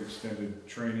 months of extended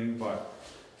training, but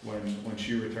when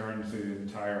she returns, the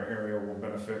entire area will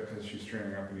benefit because she's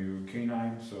training up a new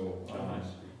canine. So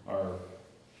our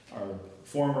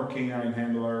former canine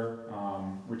handler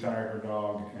retired her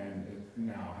dog and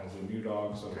now has a new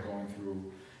dog, so they're going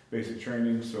through basic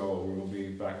training. So we will be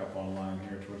back up online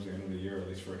here towards the end of the year, at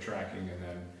least for tracking, and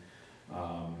then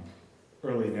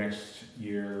early next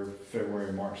year,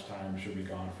 February, March time, she'll be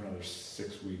gone for another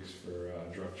 6 weeks for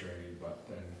drug training, but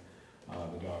then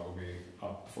the dog will be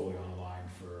up fully online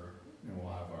and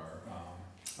we'll have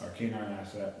our canine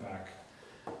asset back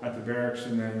at the barracks.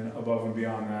 And then above and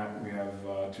beyond that, we have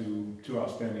two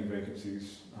outstanding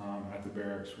vacancies at the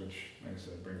barracks, which, like I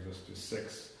said, brings us to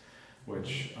 6,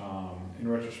 which in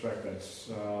retrospect, that's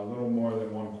a little more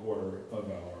than 1/4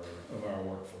 of our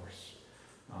workforce.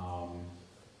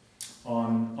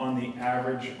 On the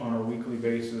average, on a weekly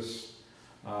basis,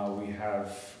 we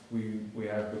have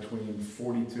between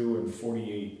 42 and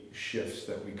 48 shifts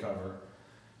that we cover.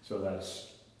 So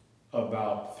that's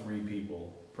about 3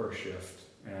 people per shift.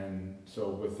 And so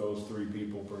with those 3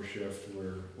 people per shift,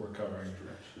 we're covering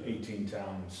 18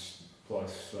 towns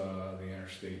plus the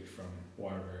interstate from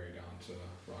Waterbury down to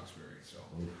Roxbury. So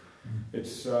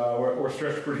it's we're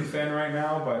stretched pretty thin right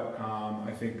now, but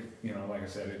I think, like I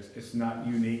said, it's not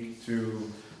unique to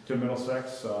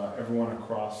Middlesex. Everyone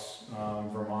across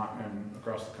Vermont and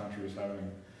across the country is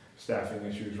having staffing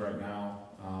issues right now.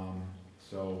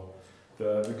 So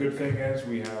the good thing is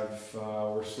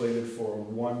we're slated for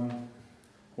one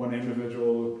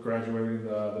individual graduating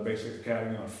the basic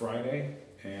academy on Friday,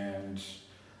 and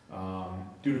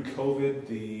due to COVID,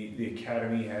 the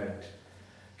academy had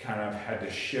to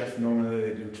shift. Normally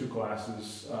they do 2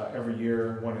 classes every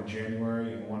year, one in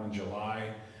January and one in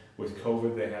July. With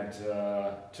COVID, they had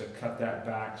to cut that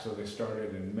back, so they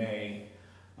started in May.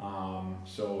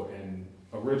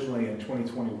 Originally in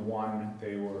 2021,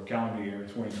 calendar year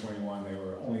 2021, they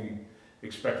were only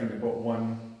expecting to put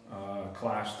 1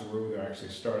 class through. They're actually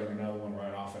starting another one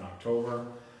right off in October.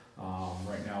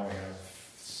 Right now we have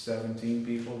 17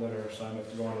 people that are signed up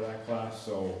to go into that class.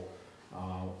 So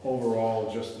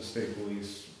overall, just the state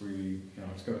police,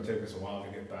 it's going to take us a while to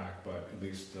get back, but at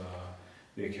least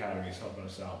the academy is helping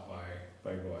us out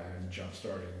by go ahead and jump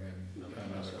starting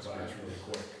another class really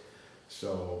quick.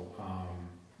 So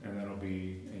and then it'll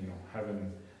be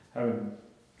having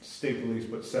state police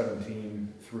put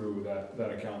 17 through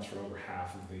that accounts for over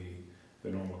half of the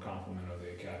normal complement of the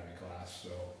academy class.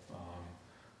 So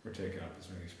we're taking up as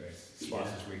many spots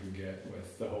as we can get,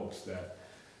 with the hopes that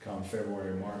come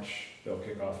February or March they'll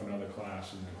kick off another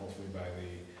class, and then hopefully by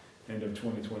the end of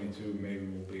 2022 maybe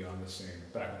we'll be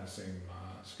back on the same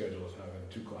schedule as having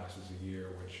 2 classes a year,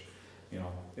 which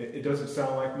it doesn't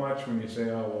sound like much when you say,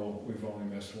 oh well, we've only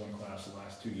missed 1 class the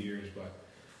last 2 years, but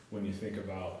when you think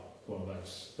about, well,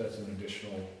 that's an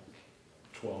additional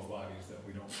 12 bodies that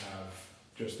we don't have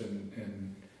just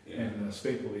in the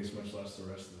state police, much less the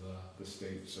rest of the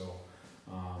state. So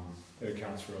it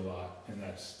accounts for a lot, and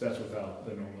that's without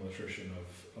the normal attrition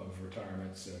of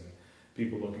retirements and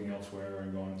people looking elsewhere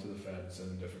and going to the feds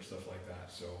and different stuff like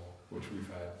that. So which we've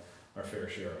had our fair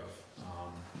share of.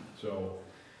 So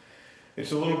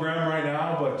it's a little grim right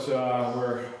now, but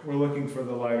we're looking for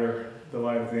the light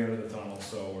at the end of the tunnel.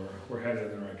 So we're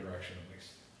headed in the right direction at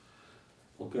least.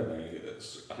 Well, good.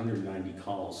 It's 190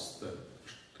 calls that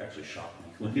actually shocked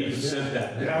me when you said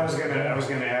that. And I was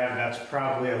gonna add, that's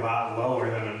probably a lot lower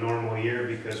than a normal year,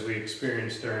 because we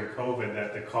experienced during COVID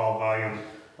that the call volume,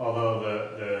 although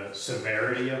the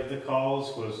severity of the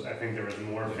calls was, I think there was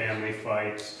more family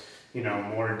fights,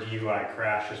 more DUI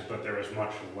crashes, but there was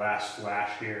much less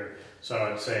last year. So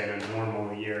I would say in a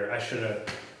normal year, I should have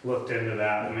looked into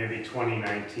that, maybe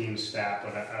 2019 stat,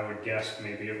 but I would guess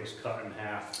maybe it was cut in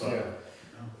half. But yeah.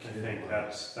 I think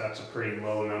that's a pretty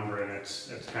low number, and it's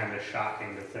kind of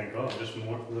shocking to think, oh, just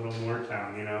little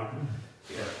Moretown, Yeah.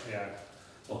 Yeah.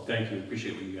 Well, thank you.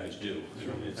 Appreciate what you guys do.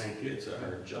 It's a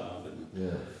hard job, and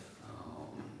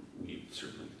we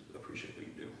certainly appreciate what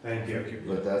you do. Thank you.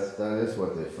 But that is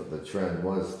what the trend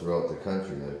was throughout the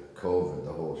country, that COVID,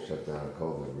 the whole shutdown of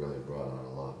COVID really brought on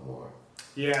a lot more.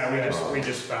 Yeah, we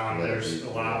just found there's a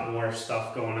lot more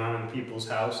stuff going on in people's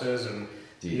houses, and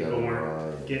people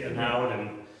weren't getting out,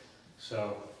 and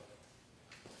so,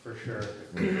 for sure.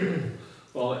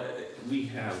 Well, we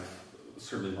have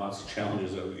certainly lots of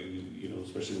challenges that we, you know,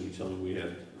 especially when you tell me we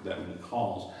had that many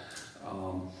calls.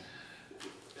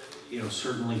 You know,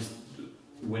 certainly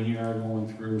when you are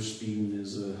going through, speeding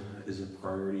is a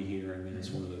priority here. I mean, it's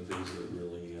one of the things that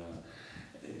really,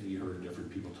 if you heard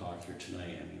different people talk here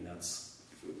tonight, I mean, that's,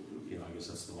 you know, I guess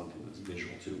that's the one thing that's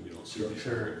visual too. We don't see these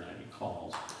 190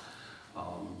 calls.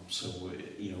 So,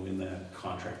 you know, in that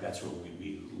contract, that's what we'd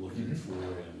be looking for,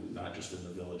 and not just in the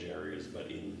village areas, but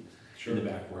in the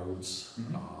back roads.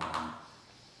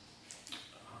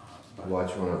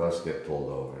 Watch one of us get pulled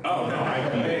over. Oh, no,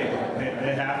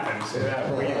 it happens.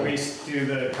 We do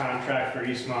the contract for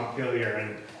East Montpelier,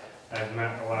 and I've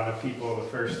met a lot of people the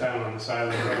first time on the side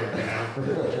of the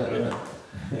road, you know?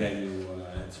 Yeah,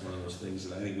 it's one of those things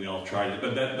that I think we all tried it,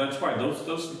 but that's why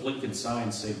those blinking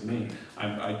signs saved me.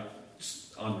 I'm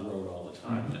on the road all the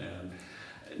time,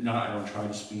 and I don't try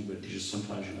to speed, but just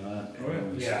sometimes you're not.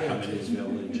 And you come into this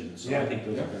village, and so I think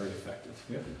those are very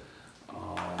effective.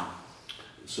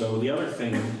 So the other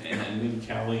thing, and maybe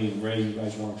Callie and Ray, you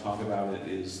guys want to talk about it,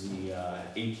 is the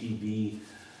ATV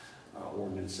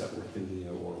ordinance that we're thinking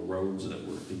of, or roads that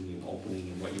we're thinking of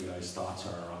opening, and what you guys' thoughts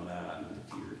are on that,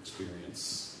 and your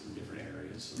experience in different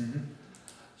areas.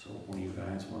 So one of you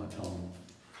guys want to tell them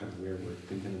kind of where we're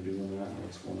thinking of doing that, and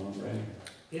what's going on, Ray?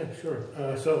 Yeah, sure.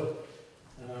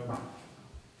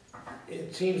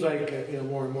 It seems like you know,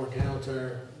 more and more towns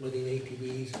are letting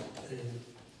ATVs and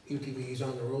UTVs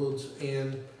on the roads,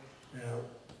 and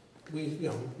we, you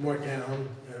know, Moretown,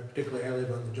 particularly I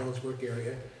live on the Jonesbrook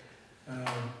area.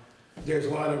 There's a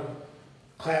lot of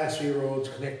Class 3 roads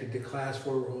connected to Class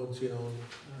 4 roads, you know,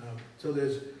 so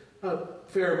there's a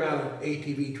fair amount of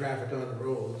ATV traffic on the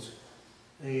roads,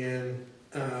 and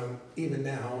even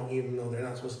now, even though they're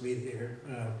not supposed to be there,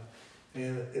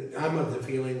 and I'm of the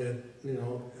feeling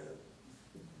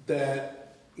that,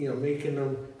 you know, making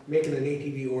an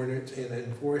ATV ordinance and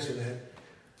enforcing it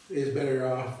is better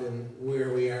off than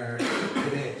where we are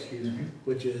today,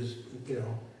 which is, you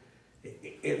know,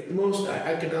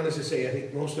 I can honestly say, I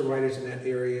think most of the riders in that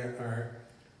area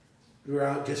we're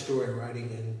out just story riding,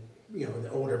 and, you know, the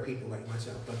older people like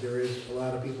myself, but there is a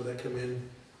lot of people that come in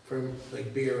from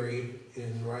like Barry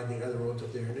and ride the other roads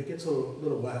up there, and it gets a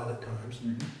little wild at times.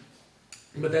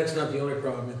 But that's not the only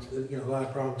problem. It's, you know, a lot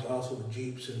of problems also with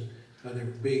Jeeps and other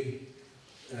big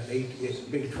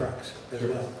trucks as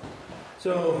well.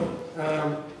 So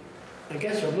I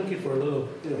guess I'm looking for a little,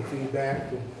 you know,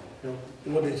 feedback. You know,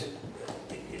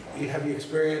 have you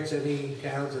experienced any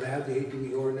towns that have the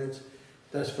ATV ordinance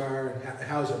thus far, and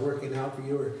how's it working out for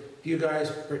you? Or do you guys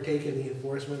partake in the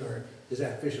enforcement, or is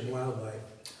that Fish and Wildlife?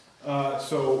 I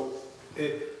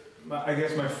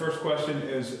guess my first question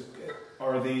is,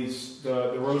 are these,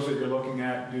 the roads that you're looking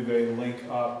at, do they link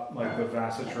up like the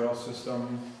Vassa Trail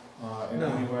system in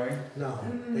any way? No,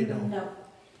 they don't. No.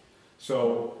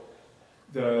 So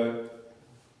the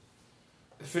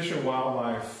Fish and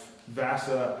Wildlife,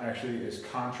 Vassa actually has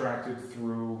contracted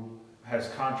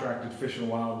Fish and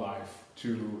Wildlife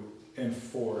to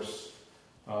enforce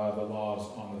the laws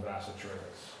on the Vassa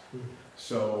Trails.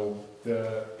 So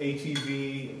the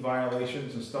ATV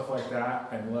violations and stuff like that,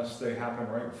 unless they happen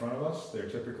right in front of us, they're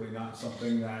typically not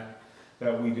something that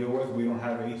we deal with. We don't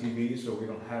have ATVs, so we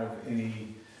don't have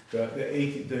any. The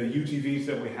UTVs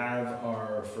that we have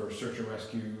are for search and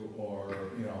rescue, or,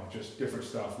 you know, just different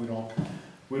stuff. We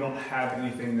don't have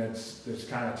anything that's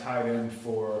kind of tied in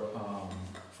for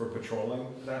patrolling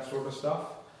that sort of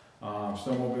stuff.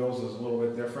 Snowmobiles is a little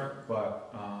bit different,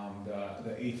 but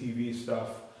the ATV stuff,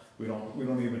 we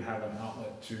don't even have an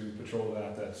outlet to patrol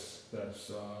that.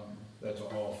 That's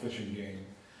all fishing game.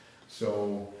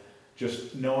 So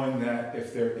just knowing that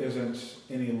if there isn't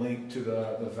any link to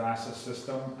the Vassa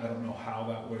system, I don't know how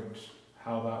that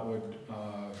would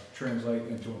translate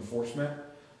into enforcement.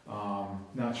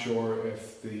 Not sure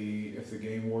if the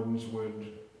game wardens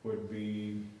would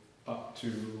be up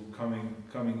to coming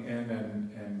in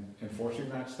and enforcing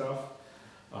that stuff.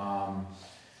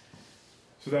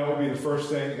 So that would be the first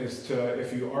thing, is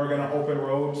if you are going to open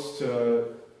roads,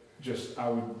 I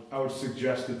would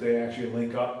suggest that they actually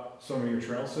link up some of your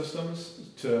trail systems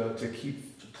to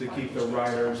keep the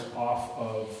riders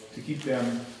to keep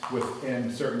them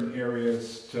within certain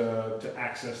areas to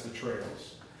access the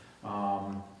trails.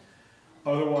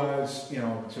 Otherwise, you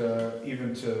know,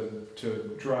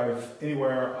 to drive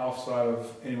anywhere outside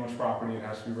of anyone's property, it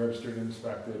has to be registered and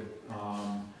inspected.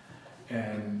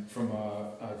 And from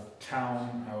a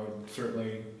town, I would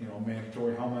certainly, you know,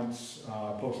 mandatory helmets,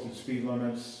 posted speed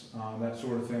limits, that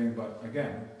sort of thing. But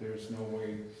again, there's no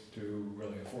way to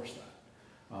really enforce that,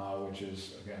 which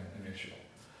is, again, an issue.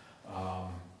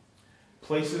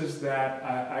 Places that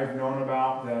I've known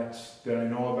about, that I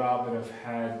know about, that have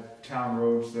had town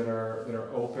roads that are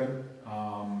open,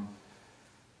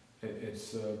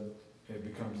 it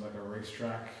becomes like a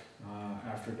racetrack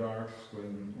after dark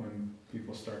when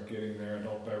people start getting their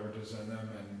adult beverages in them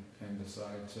and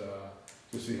decide to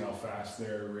see how fast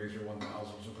their Razor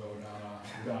 1000s will go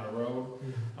down a road.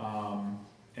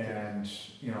 And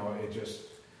you know,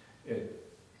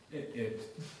 it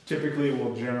typically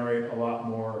will generate a lot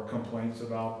more complaints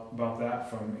about that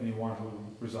from anyone who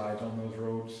resides on those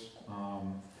roads,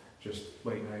 just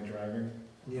late night driving.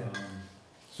 Yeah.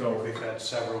 So we've had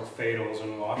several fatals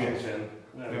in Washington,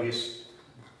 at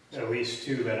least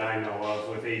two that I know of,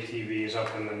 with ATVs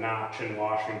up in the Notch in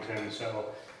Washington.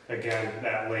 So again,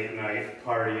 that late night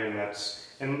partying,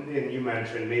 and you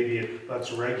mentioned maybe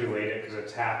let's regulate it because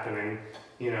it's happening,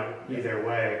 you know, either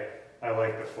way. I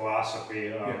like the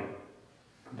philosophy,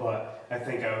 but I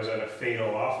think I was at a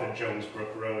fatal off of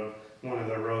Jonesbrook Road, one of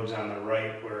the roads on the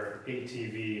right where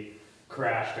ATV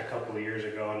crashed a couple of years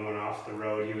ago and went off the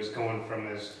road. He was going from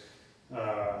his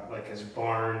his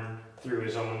barn through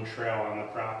his own trail on the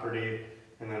property,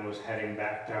 and then was heading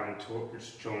back down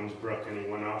towards Jonesbrook, and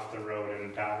he went off the road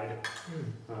and died.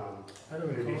 I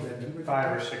don't recall that.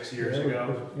 5 or 6 years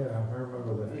ago. Yeah, I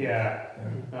remember that.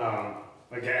 Yeah.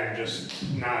 Again, just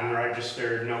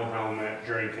non-registered, no helmet,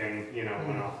 drinking, you know,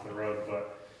 went off the road.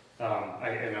 But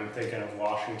I'm thinking of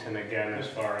Washington again as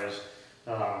far as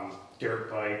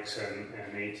dirt bikes and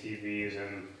ATVs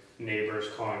and neighbors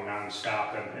calling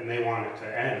nonstop, and they want it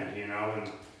to end, you know,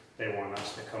 and they want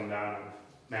us to come down and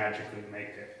magically make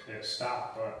it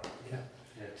stop. But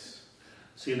it's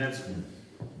See, and that's,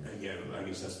 again, I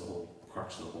guess that's the whole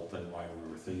crux of the whole thing, why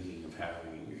we were thinking of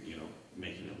having, you know,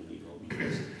 making it legal,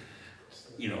 because,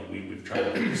 you know, we've tried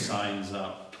to put signs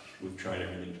up, we've tried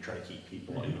everything to try to keep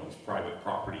people, you know, it's private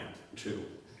property too.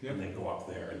 Yep. And they go up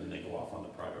there, and then they go off on the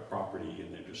private property,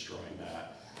 and they're destroying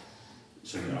that.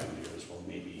 So the idea is, well,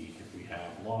 maybe if we have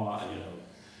law, you know,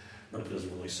 but it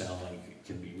doesn't really sound like it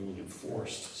can be really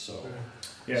enforced, so.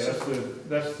 Yeah,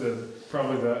 that's the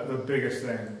probably the biggest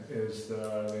thing is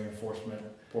the enforcement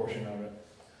portion of it.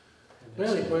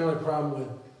 My only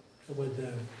problem with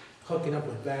hooking up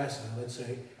with Vasa, let's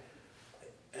say,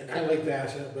 and I like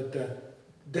Vasa, but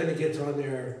then it gets on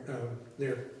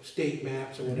their state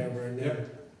maps or whatever, and then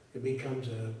it becomes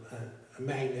a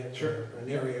magnet or an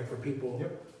area for people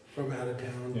from out of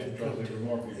town to come to.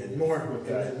 More people. And more With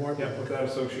people. that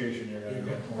association, you're going to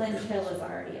get more. Lynch Hill is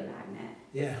already a magnet.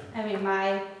 Yeah. I mean,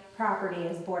 my property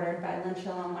is bordered by Lynch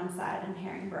Hill on one side and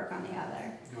Herringbrook on the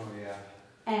other. oh yeah.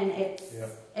 And it's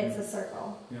a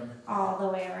circle all the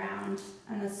way around.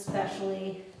 And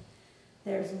especially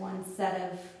there's one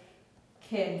set of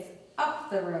kids up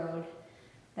the road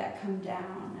that come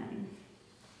down, and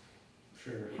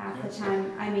half the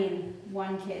time, I mean,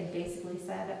 one kid basically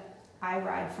said, I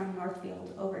ride from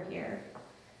Northfield over here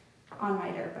on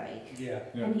my dirt bike.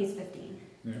 And he's 15.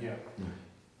 Yeah.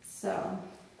 So,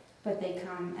 but they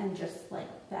come and just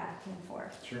like back and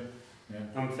forth. Sure. Yeah.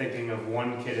 I'm thinking of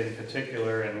one kid in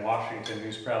particular in Washington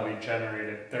who's probably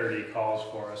generated 30 calls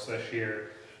for us this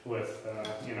year with,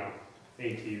 you know,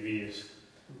 ATVs.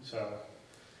 So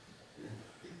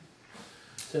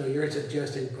you're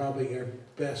suggesting probably your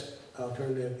best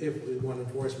alternative, if we want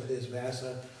enforcement, is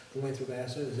Vasa, going through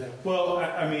Vasa, is that? Well,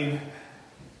 I mean,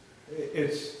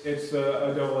 it's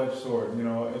a double-edged sword. You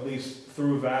know, at least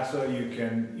through Vasa,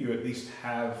 you at least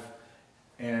have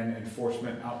an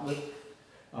enforcement outlet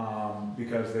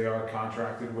because they are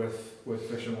contracted with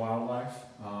Fish and Wildlife.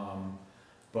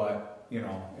 But you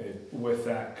know, with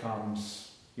that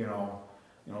comes you know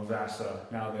Vasa.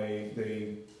 Now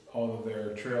they all of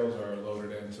their trails are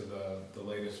loaded into the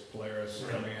latest Polaris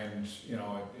command. You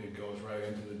know, it goes right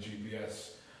into the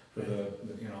GPS for the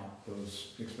you know,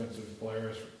 those expensive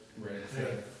Polaris rigs.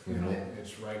 You know,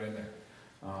 it's right in there.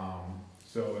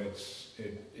 So it's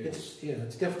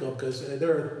it's difficult because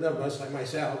there are none of us like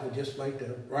myself who just like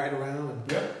to ride around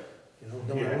and you know,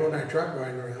 don't want to run our truck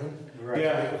riding around. Make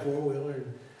a four-wheeler.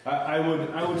 I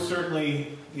would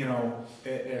certainly, you know,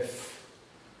 if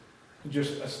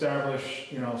just establish,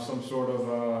 you know, some sort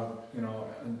of you know,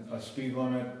 a speed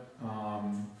limit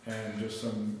and just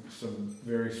some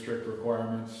very strict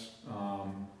requirements,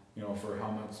 you know, for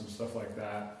helmets and stuff like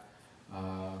that.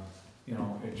 you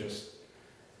know, it just,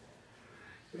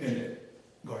 and it,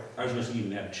 go ahead. I was just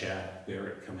even have Chad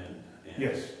Barrett come in and,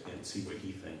 Yes. and see what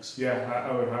he thinks. Yeah,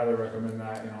 I would highly recommend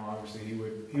that. You know, obviously he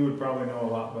would probably know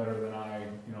a lot better than I.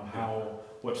 You know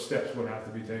what steps would have to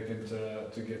be taken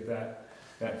to get that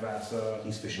VASA.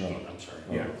 He's fishing game, I'm sorry.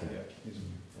 Yeah, okay. yeah.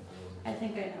 I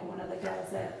think I know one of the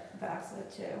guys at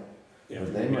VASA too. Yeah,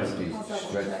 But they must be I'll double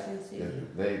stretched, check and see.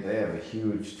 they have a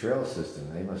huge trail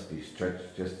system, they must be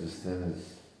stretched just as thin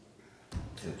as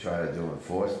to try to do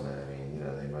enforcement. I mean, you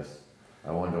know, they must,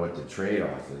 I wonder what the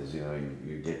trade-off is, you know,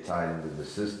 you get tied into the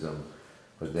system,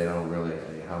 but they don't really,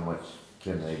 how much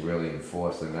can they really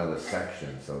enforce another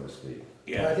section, so to speak?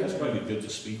 Yeah, I think it's probably good to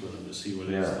speak with him to see what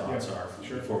his Yeah. thoughts Yeah, are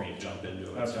sure. before you jump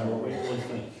into it. Absolutely. So what do you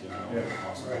think? You know, Yeah.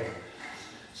 awesome. Right.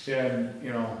 Yeah, and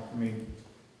you know, I mean,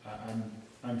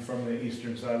 I'm from the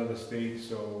eastern side of the state,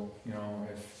 so you know,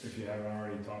 if you haven't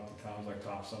already talked to towns like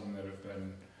Topsom that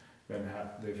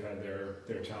have they've had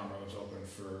their town roads open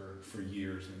for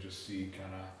years, and just see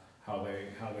kind of how they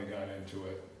got into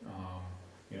it.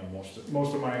 You know,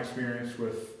 most of my experience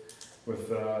with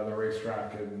the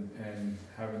racetrack and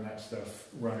having that stuff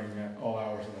running at all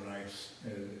hours of the nights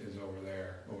is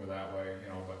over that way.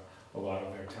 You know, but a lot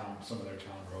of some of their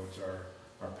town roads are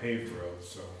paved roads,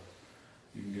 so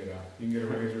you can get a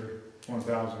Razor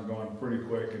 1000 going pretty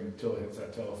quick until it hits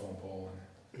that telephone pole.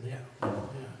 Yeah. Yeah.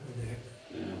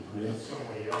 Hit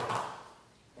somebody else,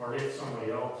 or hit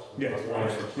somebody else.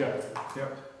 Yeah.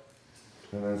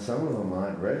 And then some of them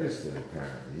aren't registered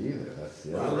apparently either, that's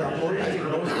the Well, other. I think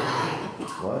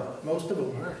What? most of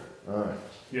them are. Alright.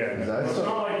 Yeah. Is that It's so?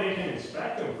 not like they can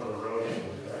inspect them for the road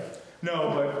anyway, right?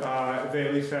 No, but they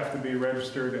at least have to be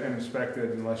registered and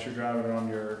inspected unless you're driving it on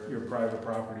your private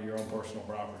property, your own personal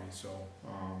property. So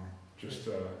just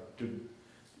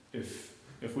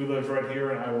if we lived right here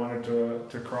and I wanted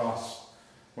to cross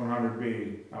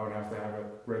 100B, I would have to have it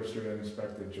registered and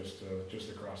inspected just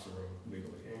to cross the road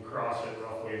legally. And cross it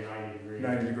roughly 90 degrees.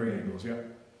 90-degree angles, yeah.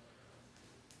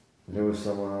 There was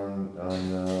someone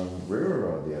on River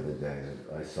Road the other day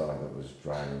that I saw that was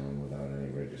driving them without any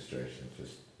registration,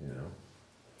 just, you know,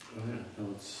 Oh, yeah.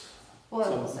 No, it's, Well, I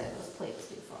will say those plates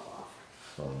do fall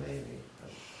off. well, maybe.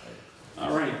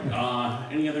 all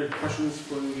right. Any other questions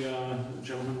for the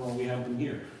gentleman while we have them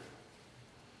here?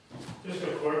 Just a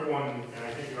quick one, and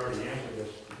I think you already answered this.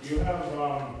 Do you have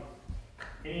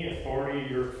any authority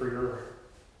for your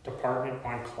department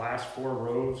on class 4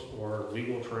 roads or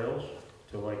legal trails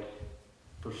to like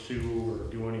pursue or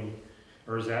do any,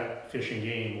 or is that fishing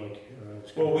game like?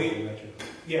 Well,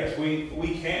 yes,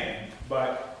 we can,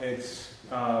 but it's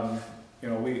you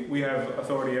know, we have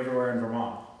authority everywhere in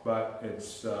Vermont, but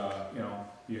it's you know,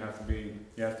 you have to be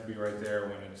right there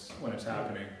when it's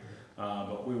happening.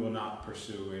 But we will not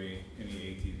pursue any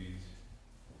ATVs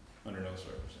under no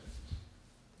circumstances.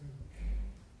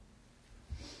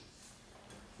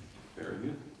 Very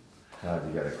good. How'd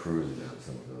you get a cruiser down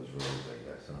some of those roads, I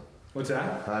guess, huh? What's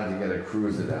that? How'd you get a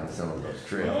cruiser down some of those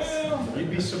trails?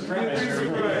 You'd be surprised.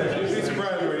 You'd be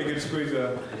surprised when you can squeeze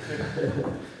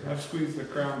I've squeezed the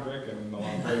Crown Vic in the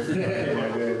long place in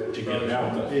my day. To get it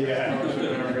out. Yeah. I should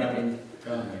have never gotten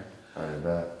there. I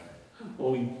bet.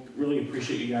 Well, we really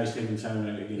appreciate you guys taking the time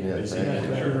to get Yeah, busy. thank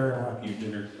Thank you very much. Your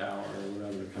dinner hour or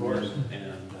whatever to come in,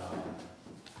 and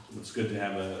it's good to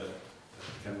have a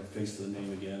kind of a face to the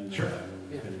name again. Sure.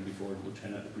 We've been before,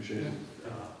 Lieutenant, appreciate it.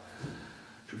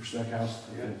 Trooper Stackhouse,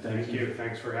 Yeah, thank you.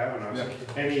 Thanks for having us.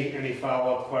 Yeah. Any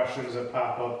follow-up questions that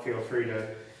pop up, feel free to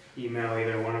email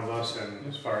either one of us, and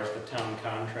as far as the town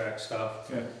contract stuff.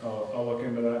 Yeah, I'll look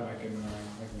into that and I can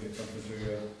get something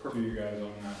to you guys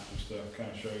on that, just to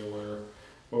kind of show you where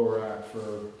we're at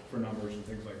for numbers and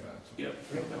things like that. So. Yep,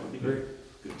 that would be great.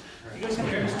 Good. You guys have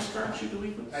a business card you can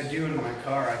leave with us? I do in my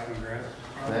car, I can grab.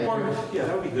 Thank you. Yeah,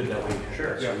 that would be good that way.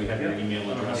 Sure. So we have your email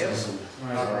addresses. and-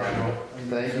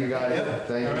 Thank you guys,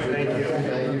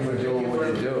 thank you for doing what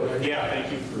you do. Yeah,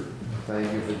 thank you for.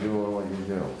 Thank you for doing what you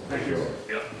do. Thank you. Sure.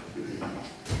 Yep.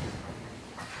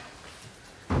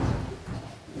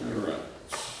 All right,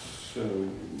 so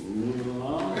moving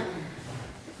along.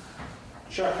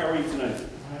 Chuck, how are you tonight?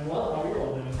 I'm well, how are you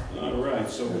all doing? All right,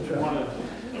 so we want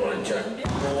to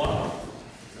roll up.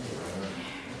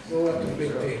 Go up to the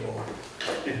big table.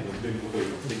 Yeah, the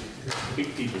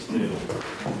big people's table.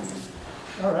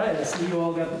 All right, I see you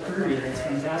all got the crew here, it's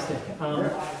fantastic.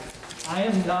 I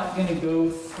am not going to go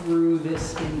through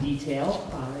this in detail.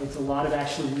 It's a lot of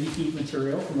actually repeat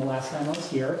material from the last time I was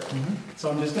here. So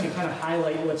I'm just going to kind of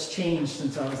highlight what's changed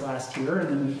since I was last here, and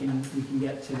then we can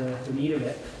get to the meat of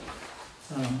it.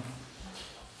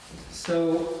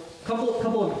 So a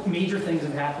couple of major things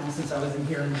have happened since I was in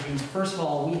here in June. First of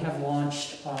all, we have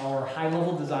launched our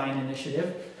high-level design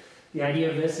initiative. The idea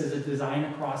of this is a design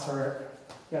across our,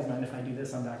 you guys mind if I do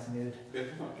this? I'm vaccinated.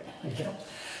 Okay.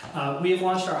 We have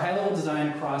launched our high-level design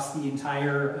across the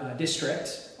entire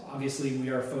district. Obviously, we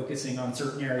are focusing on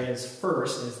certain areas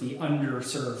first as the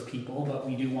underserved people, but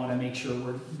we do want to make sure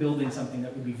we're building something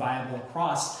that would be viable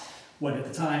across what at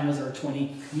the time was our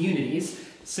 20 communities.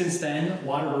 Since then,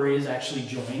 Waterbury has actually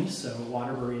joined, so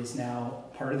Waterbury is now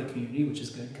part of the community, which is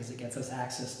good because it gets us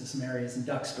access to some areas in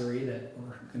Duxbury that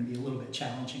were going to be a little bit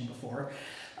challenging before.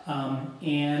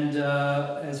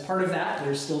 As part of that,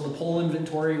 there's still the pole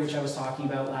inventory, which I was talking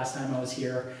about last time I was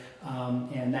here.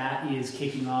 And that is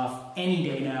kicking off any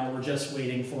day now. We're just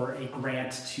waiting for a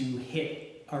grant to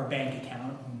hit our bank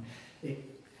account. And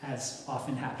it, as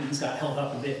often happens, got held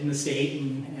up a bit in the state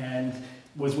and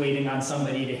was waiting on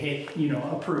somebody to hit,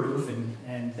 approve,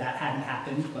 and that hadn't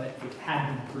happened, but it had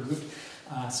been approved.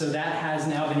 So that has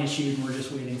now been issued, and we're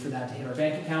just waiting for that to hit our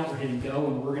bank account. We're hitting go,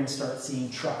 and we're going to start seeing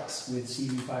trucks with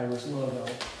CV Fiber's logo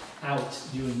out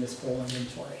doing this pole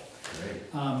inventory.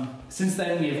 Since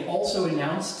then, we have also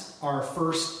announced our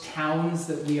first towns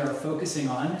that we are focusing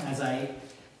on. As I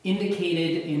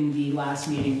indicated in the last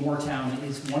meeting, Moretown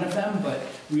is one of them, but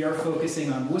we are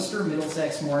focusing on Worcester,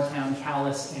 Middlesex, Moretown,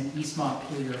 Calais, and East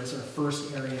Montpelier as our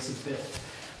first areas of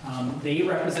build. They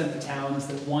represent the towns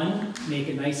that, one, make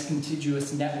a nice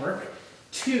contiguous network,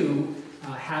 two,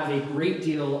 have a great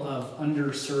deal of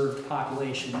underserved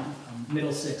population.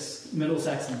 Middlesex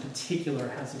in particular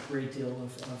has a great deal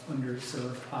of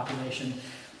underserved population.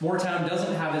 Moretown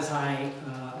doesn't have as high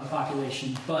a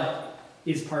population, but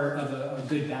is part of a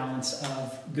good balance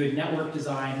of good network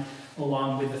design,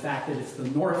 along with the fact that it's the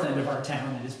north end of our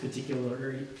town that is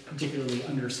particularly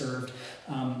underserved.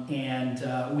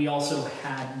 We also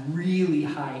had really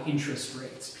high interest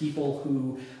rates. People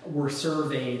who were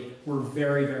surveyed were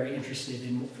very, very interested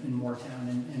in Moretown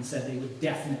and said they would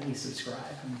definitely subscribe.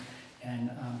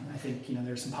 I think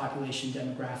there's some population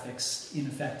demographics in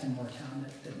effect in Moretown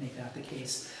that make that the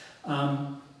case.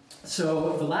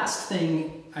 So the last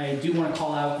thing I do want to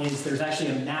call out is there's actually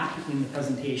a map in the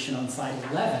presentation on slide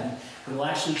 11 that will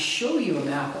actually show you a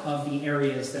map of the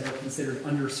areas that are considered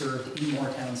underserved in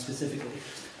Moretown specifically.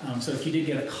 So if you did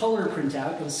get a color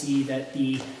printout, you'll see that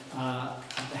the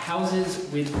houses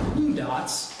with blue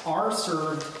dots are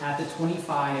served at the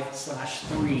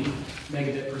 25/3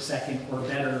 megabit per second or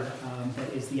better.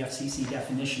 That is the FCC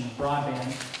definition of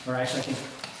broadband, or actually I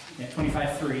think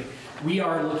 25/3. We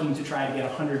are looking to try to get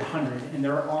 100/100, and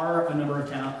there are a number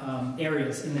of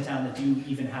areas in the town that do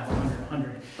even have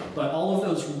 100/100. But all of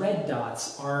those red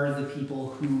dots are the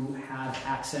people who have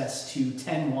access to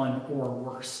 10.1 or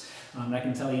worse. I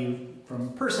can tell you from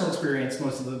personal experience,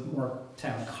 most of the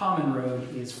Moretown Common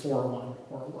Road is 4.1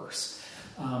 or worse.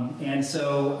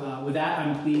 With that,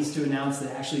 I'm pleased to announce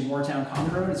that actually Moretown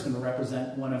Common Road is going to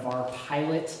represent one of our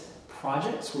pilot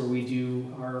projects where we do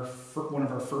one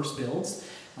of our first builds.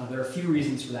 There are a few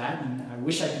reasons for that, and I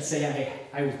wish I could say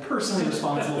I was personally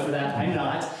responsible for that. I'm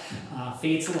not.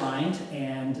 Fates aligned,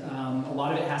 and a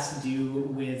lot of it has to do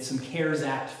with some CARES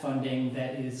Act funding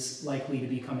that is likely to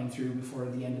be coming through before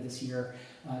the end of this year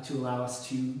to allow us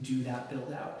to do that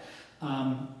build out.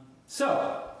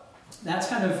 So that's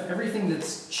kind of everything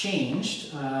that's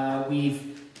changed. We've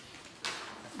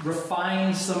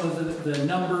refined some of the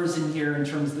numbers in here in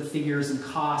terms of the figures and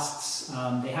costs.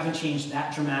 They haven't changed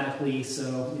that dramatically,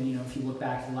 so if you look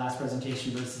back at the last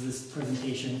presentation versus this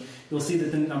presentation, you'll see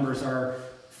that the numbers are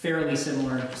fairly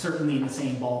similar, certainly in the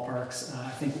same ballparks.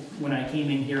 I think when I came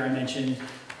in here I mentioned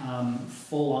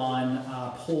full-on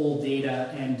pole data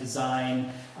and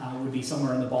design would be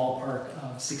somewhere in the ballpark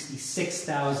of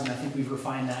 66,000. I think we've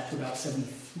refined that to about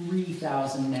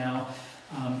 73,000 now.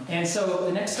 And so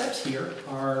the next steps here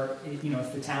are,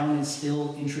 if the town is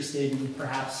still interested in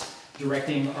perhaps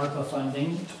directing ARPA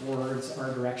funding towards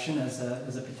our direction as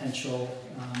a potential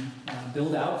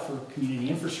build out for community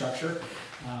infrastructure,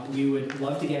 we would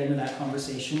love to get into that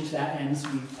conversation. To that end,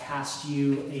 we've passed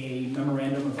you a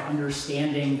memorandum of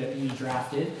understanding that we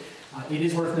drafted. It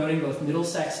is worth noting both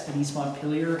Middlesex and East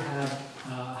Montpelier have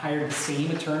hired the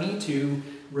same attorney to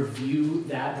review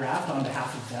that draft on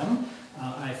behalf of them.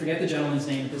 I forget the gentleman's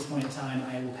name at this point in time.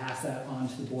 I will pass that on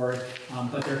to the board,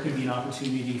 but there could be an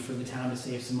opportunity for the town to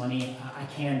save some money. I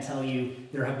can tell you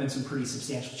there have been some pretty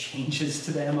substantial changes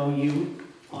to the MOU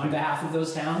on behalf of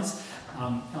those towns.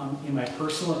 In my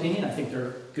personal opinion, I think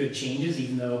they're good changes,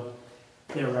 even though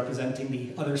they're representing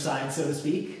the other side, so to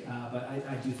speak. But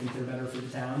I do think they're better for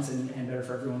the towns and better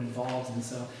for everyone involved. And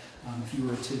so If you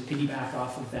were to piggyback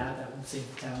off of that, that would save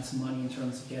the town some money in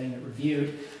terms of getting it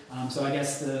reviewed. So I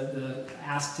guess the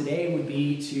ask today would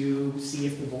be to see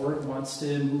if the board wants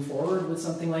to move forward with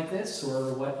something like this,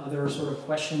 or what other sort of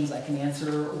questions I can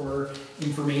answer or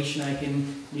information I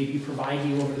can maybe provide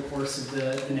you over the course of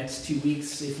the next 2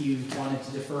 weeks if you wanted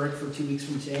to defer it for 2 weeks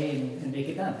from today and make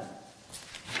it done.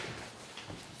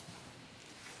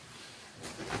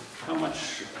 How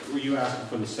much were you asking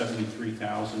for the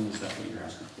 73,000? Is that what you're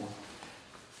asking for?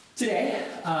 Today,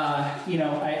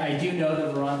 I do know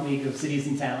the Vermont League of Cities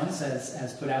and Towns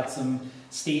has put out some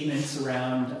statements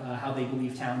around how they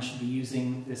believe towns should be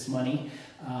using this money.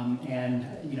 And,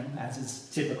 as is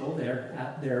typical,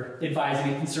 they're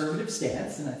advising a conservative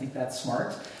stance, and I think that's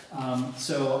smart.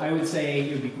 So I would say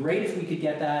it would be great if we could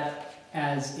get that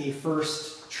as a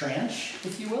first tranche,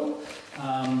 if you will.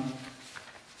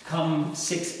 Come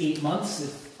 6-8 months,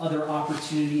 if other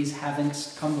opportunities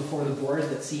haven't come before the board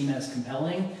that seem as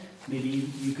compelling, maybe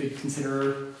you could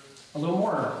consider a little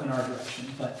more in our direction.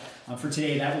 But for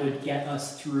today, that would get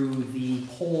us through the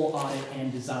whole audit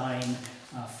and design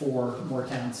for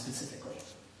Moretown specifically.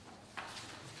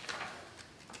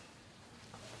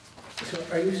 So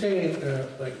are you saying,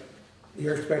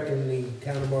 you're expecting the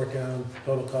town of Moretown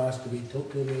total cost to be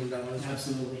 $2 million?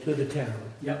 Absolutely. To the town?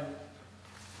 Yep.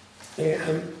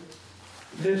 And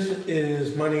this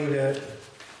is money that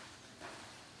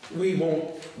we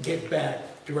won't get back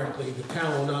directly. The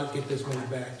town will not get this money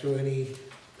back through any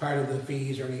part of the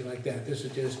fees or anything like that. This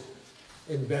is just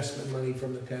investment money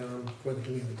from the town for the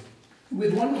community.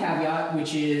 With one caveat,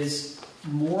 which is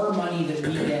more money that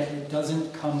we get that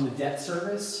doesn't come with debt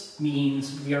service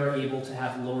means we are able to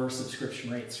have lower subscription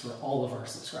rates for all of our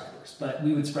subscribers. But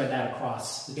we would spread that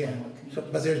across the 21 communities. So,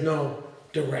 but there's no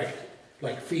direct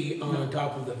fee on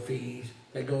top of the fees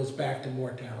that goes back to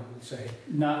Moretown, let's say.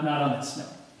 Not on this, no.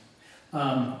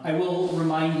 I will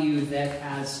remind you that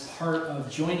as part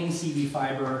of joining CV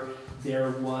Fiber,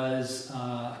 there was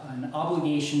an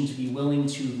obligation to be willing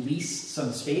to lease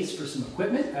some space for some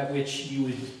equipment, at which you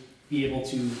would be able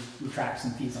to retract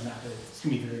some fees on that, but it's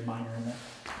going to be very minor in the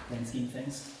grand scheme of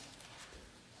things.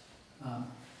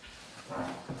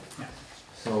 Yeah.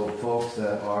 So folks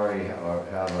that already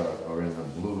are in the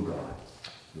blue dot,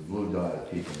 the blue dot are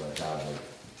people that have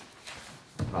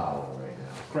the power right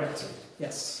now. Correct.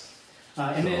 Yes.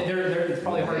 And it's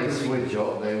probably hard to switch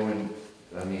over. They wouldn't.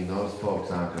 I mean, those folks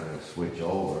aren't going to switch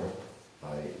over,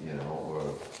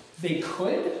 or they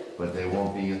could, but they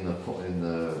won't be in the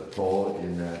poll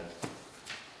in that.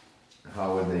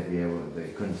 How would they be able? They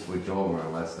couldn't switch over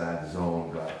unless that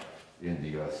zone got into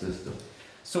your system.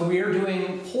 So we are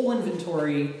doing whole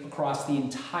inventory across the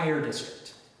entire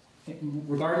district,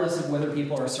 regardless of whether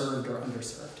people are served or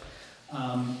underserved.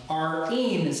 Our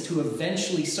aim is to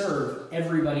eventually serve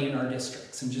everybody in our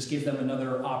districts and just give them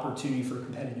another opportunity for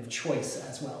competitive choice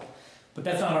as well. But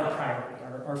that's not our priority.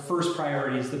 Our first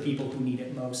priority is the people who need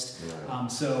it most. Right.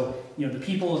 So, the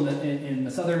people in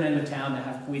the southern end of town that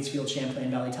have Waitsfield, Champlain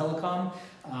Valley Telecom,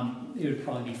 it would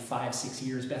probably be 5-6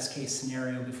 years best case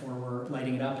scenario before we're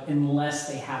lighting it up, unless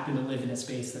they happen to live in a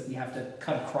space that we have to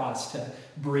cut across to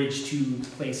bridge to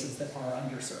places that are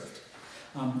underserved.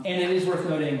 And it is worth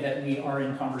noting that we are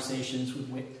in conversations with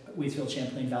Waitsfield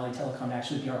Champlain Valley Telecom to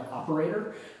actually be our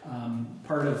operator.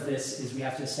 Part of this is we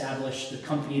have to establish the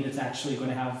company that's actually going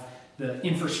to have the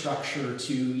infrastructure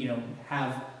to,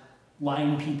 have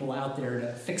line people out there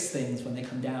to fix things when they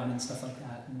come down and stuff like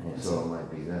that. And so it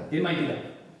might be that. It might be that.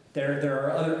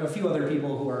 There are a few other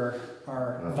people who are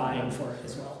vying for it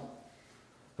as well.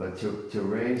 But to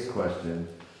Ray's question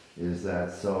is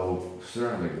that, so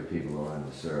certainly the people who are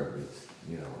underserved, it's,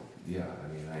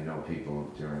 I know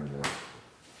people during the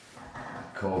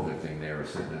COVID thing, they were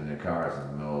sitting in their cars in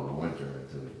the middle of the winter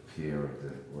here at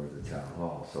the town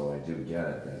hall, so I do get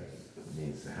it that it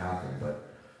needs to happen, but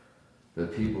the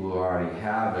people who already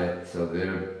have it, so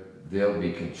they'll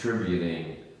be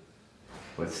contributing,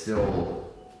 but still,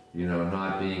 they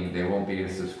won't be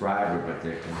a subscriber, but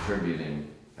they're contributing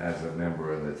as a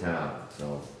member of the town,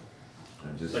 so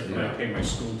I'm just, like when I pay my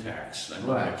school tax, I'm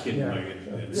not a kid. and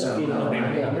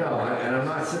I'm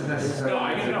not saying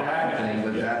necessarily it's a bad thing,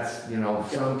 but that's,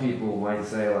 some people might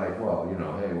say like, well,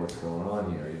 hey, what's going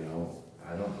on here,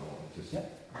 I don't know,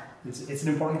 It's an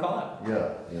important call out. I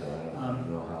don't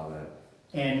know how that.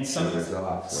 And some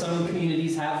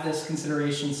communities have this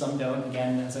consideration, some don't.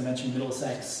 Again, as I mentioned,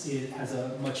 Middlesex, it has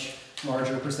a much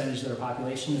larger percentage of their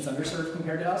population that's underserved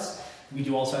compared to us. We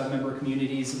do also have member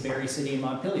communities of Berry City and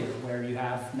Montpelier, where you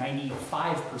have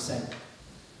 95%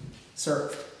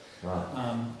 served.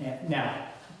 Wow. Now,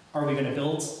 are we going to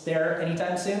build there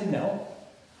anytime soon? No.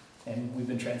 And we've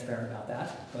been transparent about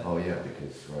that, but. Oh, yeah,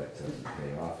 because, right, it doesn't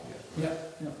pay off yet.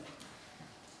 Yep, yep.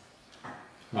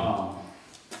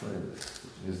 What is this?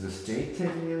 Is the state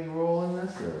taking any role in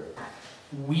this, or?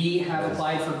 We have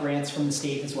applied for grants from the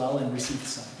state as well and received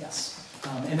some, yes.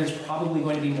 And there's probably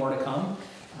going to be more to come.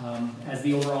 As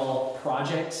the overall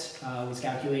project was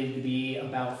calculated to be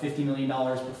about $50 million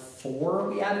before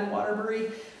we added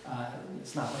Waterbury,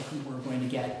 it's not like we're going to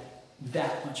get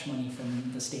that much money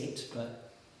from the state,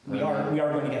 but we are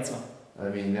going to get some. I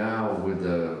mean, now with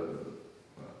the,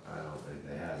 I don't think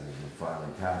it hasn't been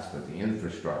finally passed, but the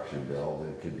infrastructure bill,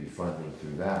 there could be funding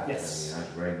through that. Yes. I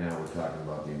mean, right now we're talking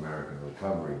about the American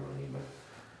recovery money, but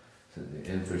so the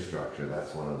infrastructure,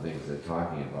 that's one of the things they're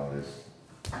talking about is,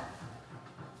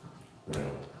 you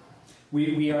know.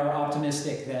 We are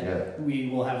optimistic that Yeah. we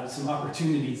will have some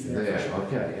opportunities there. Yeah, for sure.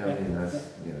 okay, I mean, that's,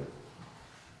 you know.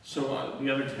 So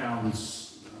the other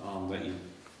towns that you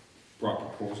brought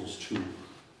proposals to,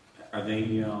 are they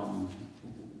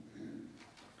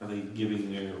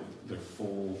giving their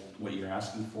full, what you're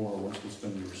asking for, or what's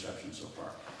been the reception so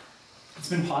far? It's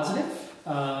been positive.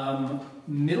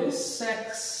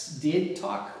 Middlesex did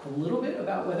talk a little bit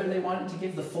about whether they wanted to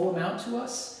give the full amount to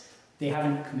us. They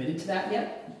haven't committed to that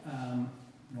yet,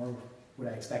 nor would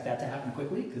I expect that to happen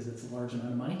quickly because it's a large amount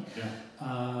of money.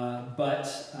 Yeah. But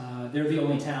they're the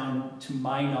only town, to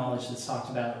my knowledge, that's talked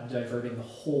about diverting the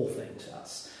whole thing to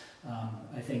us.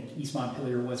 I think East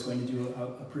Montpelier was going to do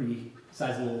a pretty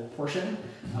sizable portion,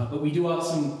 but we do have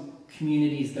some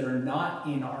communities that are not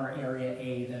in our area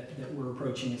A that we're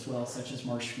approaching as well, such as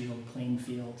Marshfield,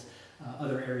 Plainfield,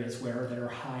 other areas where there are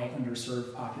high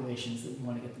underserved populations that we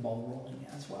want to get the ball rolling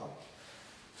as well.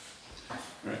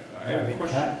 Right. I have a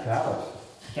question.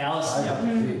 Callis, yep.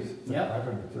 Geez, Yep.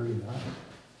 539.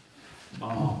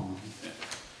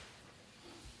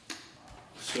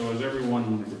 So as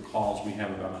everyone recalls, we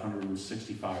have about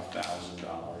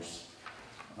 $165,000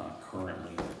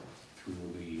 currently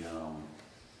through the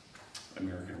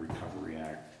American Recovery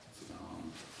Act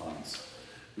funds.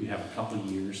 We have a couple of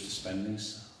years to spend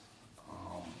these,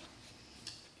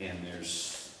 and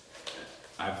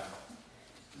I've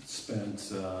spent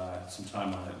some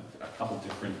time on a couple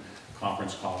different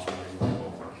conference calls where we went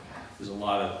over. There's a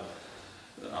lot of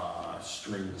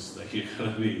strings that you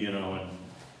gotta be, you know, and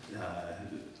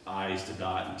I's to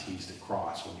dot and T's to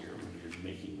cross when you're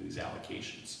making these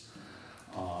allocations.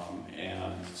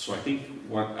 And so I think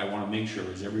what I want to make sure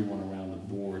is everyone around the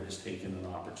board has taken an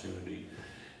opportunity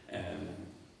and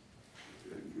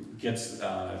gets,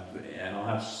 and I'll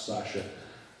have Sasha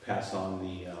pass on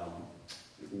the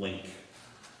link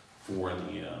for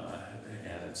the,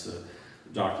 and it's a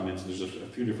documents, there's a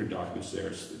few different documents there.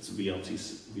 It's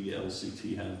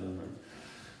VLCT has them, or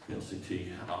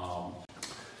VLCT.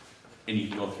 And you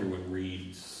can go through and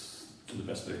read, to the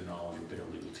best of their knowledge, what their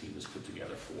legal team has put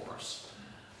together for us.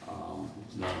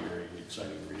 It's not a very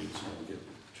exciting reading, so I don't get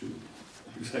too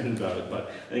excited about it,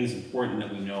 but I think it's important that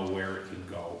we know where it can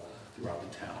go throughout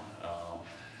the town.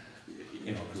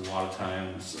 You know, because a lot of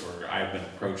times, or I've been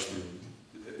approached through,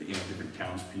 you know, different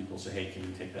townspeople say, hey, can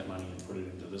you take that money and put it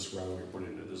into this road or put it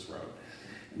into this road?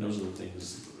 And those are the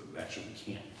things that actually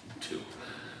we can't do.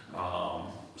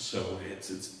 So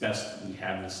it's best we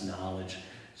have this knowledge,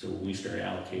 so when we start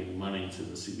allocating money to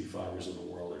the CB5ers of the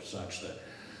world are such that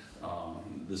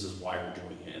this is why we're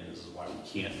doing it and this is why we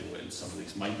can't do it. And some of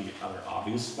these might be other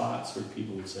obvious spots where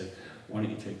people would say, why don't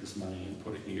you take this money and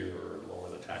put it here or lower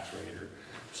the tax rate or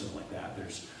something like that.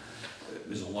 There's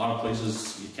a lot of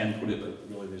places you can put it, but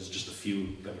really there's just a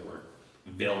few that are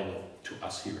available to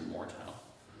us here in Moretown.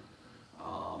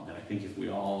 And I think if we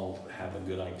all have a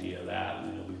good idea of that,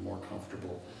 then you'll be more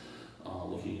comfortable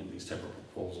looking at these type of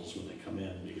proposals when they come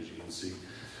in, because you can see,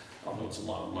 although it's a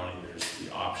lot of money,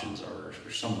 the options are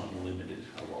somewhat limited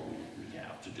of what we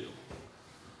have to do.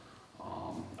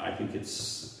 I think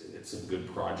it's a good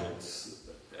project.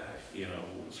 You know,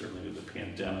 certainly with the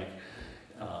pandemic,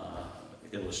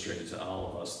 illustrated to all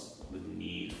of us the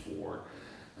need for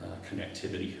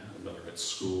connectivity, whether it's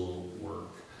school, work,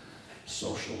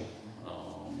 social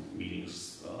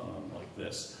meetings like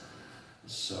this.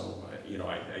 So, you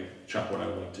know, Chuck, what I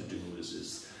would like to do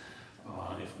is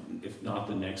if not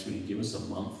the next meeting, give us a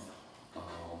month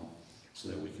so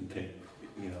that we can take,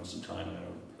 you know, some time.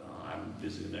 I'm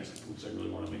busy the next couple weeks. I really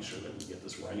want to make sure that we get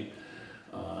this right.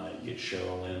 Get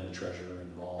Cheryl in, the treasurer,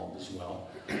 involved as well.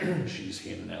 She's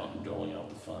handing out and doling out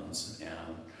the funds,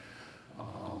 and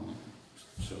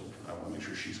so I want to make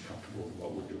sure she's comfortable with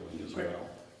what we're doing as well,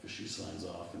 because she signs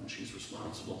off and she's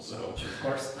responsible. So Of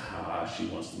course. she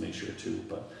wants to make sure too.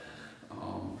 But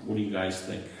what do you guys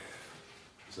think?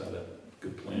 Is that a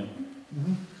good plan?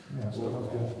 Yeah, so that's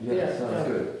good. Yeah, sounds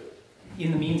good.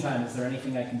 In the meantime, is there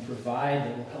anything I can provide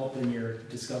that will help in your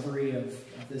discovery of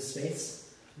this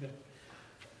space?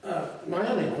 My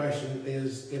only question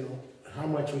is, how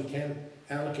much we can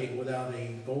allocate without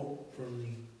a vote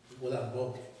without a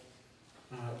vote.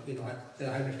 I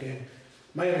understand.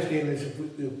 My understanding is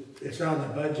if it's not in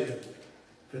the budget,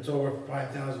 if it's over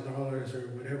 $5,000 or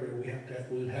whatever, we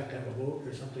would have to have a vote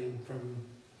or something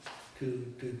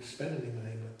to spend any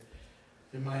money.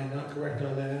 But am I not correct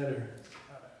on that, or?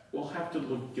 We'll have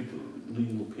to get the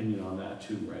legal opinion on that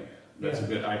too, Ray. That's a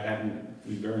good, to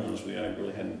be very honest with you, I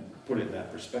really hadn't put it in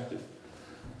that perspective.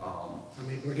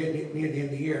 We're getting near the end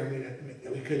of the year.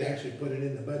 We could actually put it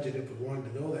in the budget if we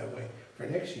wanted to go that way for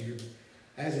next year. But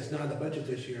as it's not in the budget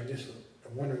this year,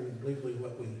 I'm wondering legally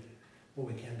what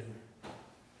we can do.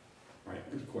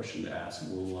 Right, good question to ask.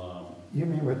 We'll, You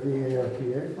mean with the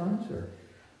ARPA funds, or?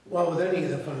 Well, with any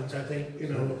of the funds, I think,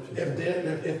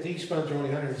 if these funds are only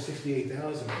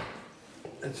 $168,000,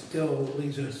 that still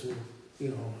leaves us with,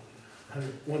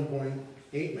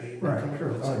 $1.8 million. Right,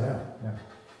 sure, yeah.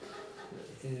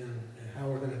 And how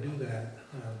we're gonna do that.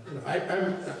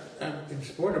 I'm in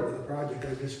support of the project,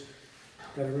 I just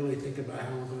gotta really think about how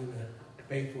we're going to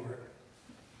pay for it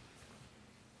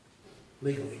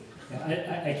legally.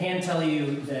 I can tell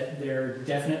you that there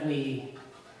definitely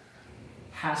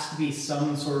has to be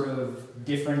some sort of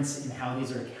difference in how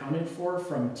these are accounted for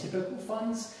from typical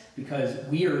funds, because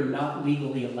we are not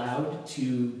legally allowed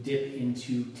to dip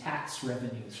into tax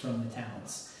revenues from the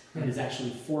towns. It is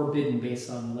actually forbidden based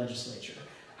on the legislature.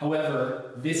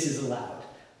 However, this is allowed.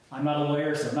 I'm not a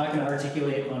lawyer, so I'm not going to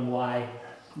articulate on why.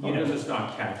 because it's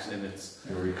not tax and it's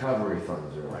The recovery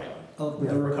funds are right.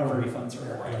 The recovery funds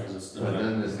are Right, 'cause it's But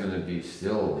then there's gonna be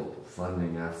still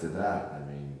funding after that,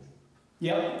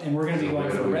 Yep, and we're going to be So going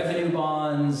where for do we- revenue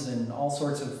bonds and all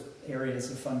sorts of areas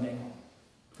of funding.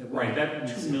 Right, that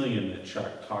 2 million that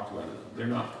Chuck talked about, they're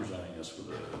not presenting us with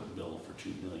a bill for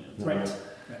 2 million. Right.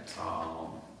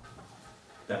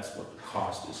 That's what the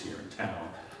cost is here in town.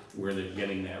 Where they're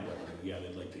getting that revenue, yeah,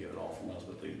 they'd like to get it all from us,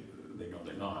 but they know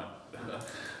they're not.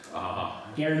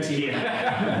 Guaranteed.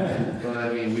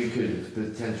 But we could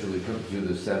potentially do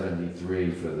the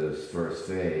 73 for this first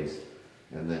phase,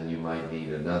 and then you might need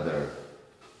another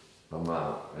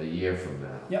amount a year from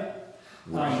now. Yep.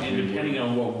 And depending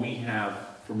on what we have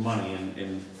for money,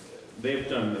 and they've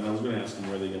done, and I was gonna ask them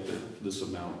where they get this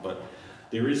amount, but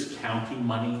there is county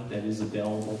money that is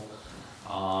available.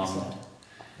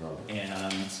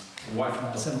 And what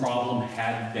the problem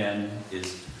had been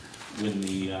is when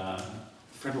the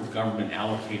federal government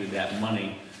allocated that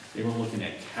money, they were looking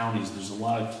at counties. There's a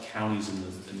lot of counties in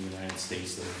the United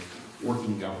States that are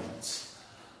working governments.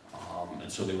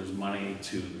 And so there was money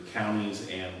to the counties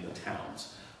and the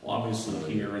towns. Well,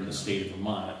 obviously here in the state of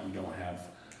Vermont, we don't have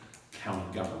county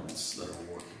governments that are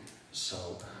working.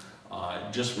 So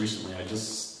just recently, I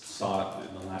just saw it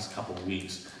in the last couple of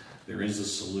weeks, there is a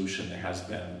solution. There has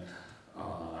been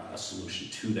a solution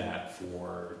to that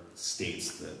for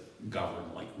states that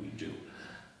govern like we do.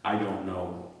 I don't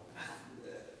know,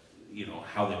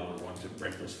 how they were going to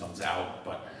break those funds out,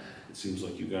 but it seems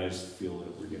like you guys feel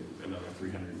that we're getting another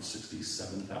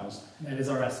 367,000. That is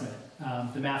our estimate.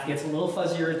 The math gets a little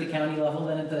fuzzier at the county level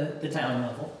than at the town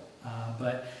level,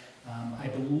 but I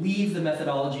believe the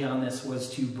methodology on this was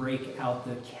to break out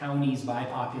the counties by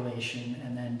population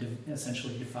and then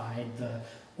essentially divide the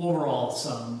overall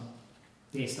sum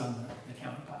based on the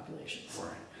county populations.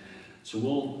 Right. So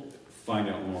we'll find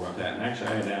out more about that. And actually,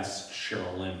 I had asked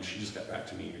Cheryl Lynn, she just got back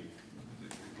to me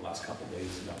the last couple of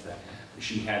days about that.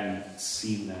 She hadn't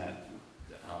seen that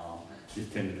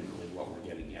definitively what we're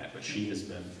getting yet, but she has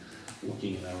been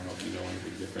looking, and I don't know if you know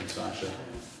anything different, Sasha.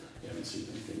 You haven't seen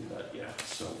anything, but yeah.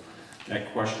 So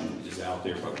that question is out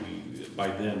there, but by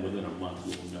then, within a month,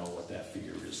 we will know what that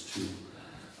figure is too,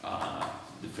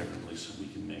 definitively, so we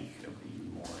can make an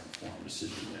even more informed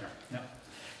decision there.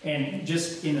 Yeah. And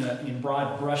just in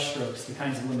broad brushstrokes, the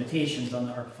kinds of limitations on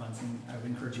the ARPA funds, and I would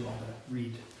encourage you all to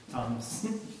read Tom's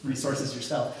resources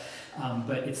yourself.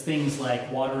 But it's things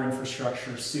like water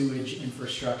infrastructure, sewage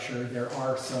infrastructure. There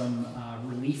are some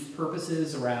relief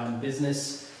purposes around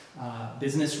business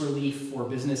relief for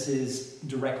businesses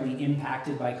directly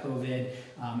impacted by COVID.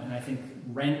 And I think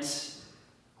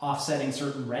offsetting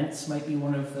certain rents might be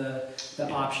one of the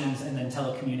options, and then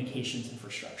telecommunications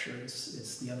infrastructure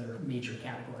is the other major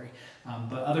category.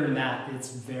 But other than that,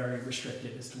 it's very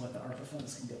restricted as to what the ARPA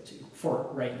funds can go to for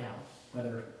right now.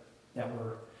 Whether that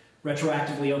were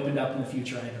retroactively opened up in the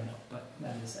future, I don't know, but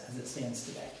that is as it stands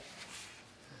today.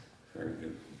 Very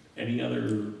good. Any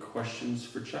other questions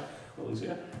for Chuck while he's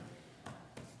here?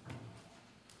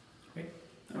 Great.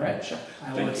 All right. Sure. I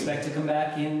will Thank you. expect to come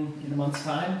back in a month's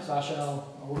time. Sasha,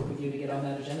 I'll work with you to get on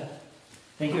that agenda.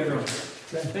 Thank you, everyone.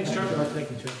 Thanks, Chuck.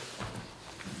 Thank you, Chuck.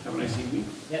 Have a nice evening.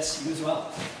 Yes, you as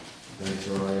well. Thanks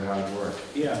for all your hard work.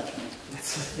 Yeah.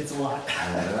 It's a lot.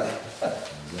 Yeah.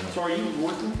 So are you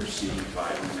working for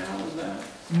CV5 now, is that?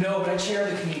 No, but I chair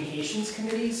the communications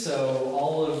committee, so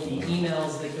all of the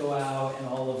emails that go out and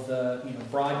all of the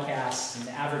broadcasts and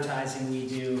advertising we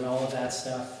do and all of that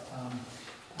stuff,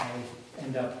 I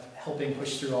end up helping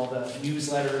push through all the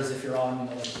newsletters if you're on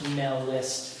the email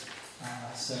list.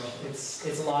 So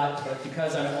it's a lot, but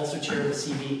because I'm also chair of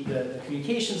the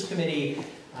communications committee,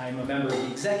 I'm a member of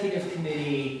the executive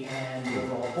committee and the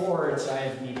overall board, so I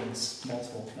have meetings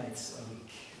multiple nights a week.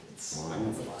 It's a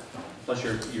lot. Plus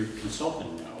you're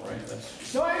consulting now, right?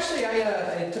 That's. No, actually,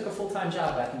 I took a full-time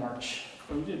job back in March.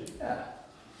 Oh, you did? Yeah.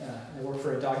 I work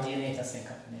for a dog DNA testing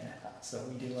company. So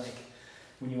we do like,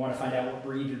 when you want to find out what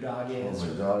breed your dog is.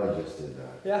 Well, my daughter just did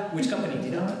that. Yeah, which company, do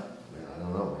you know? I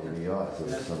don't know, maybe yours, it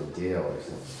was some deal or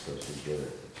something, so she did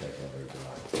it to check out her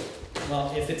dog.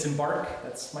 Well, if it's Embark,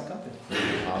 that's my company.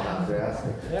 I'll have to ask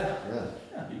her. Yeah.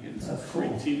 Yeah. You get some free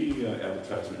TV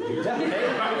advertisement here. Yeah, hey,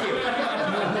 thank you.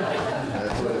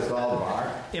 That's what it's called, Bark?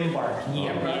 Embark, Oh,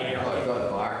 I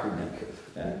thought Bark would be good.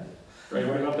 Yeah. Right,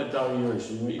 what about that dog of yours?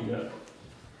 What you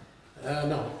got?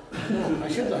 No, I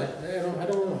should, I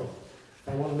don't know. I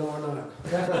want to know or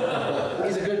not.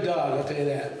 He's a good dog, I'll tell you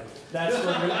that. That's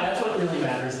what really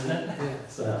matters, isn't it? Yeah.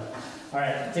 So, all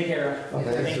right, take care.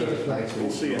 Thanks, you. thanks for.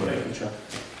 We'll see you. Thank you, Chuck.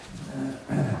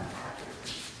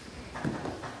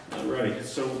 All right,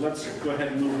 so let's go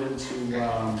ahead and move into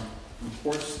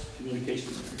reports,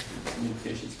 communications.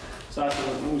 Sasha,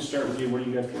 when we start with you, what do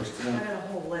you got for us I tonight? got a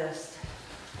whole list.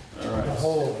 All The right.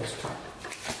 whole list.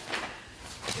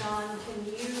 John,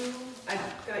 I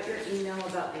got your email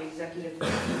about the executive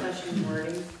session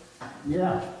wording.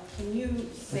 Yeah, Can you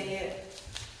say it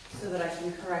so that I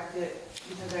can correct it?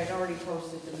 Because I'd already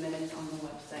posted the minutes on the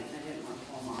website and I didn't want to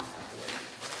pull them off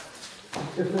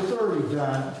afterwards. if it's already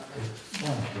done, why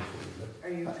don't you leave it? Are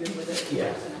you good with it?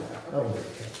 Yeah. Okay.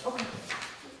 Oh, okay. Okay.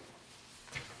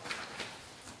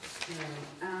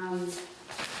 Alright,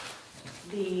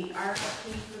 the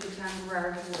RFP for the town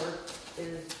garage work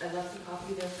is, I left a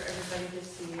copy there for everybody to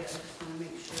see. I just want to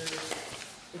make sure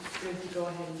it's good to go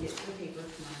ahead and get to the paper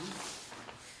tomorrow.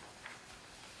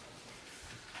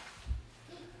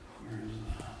 Where is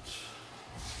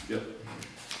that? Yep.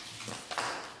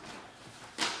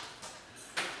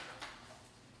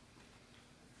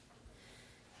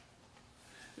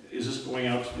 Is this going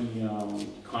out to the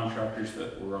contractors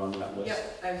that were on that list?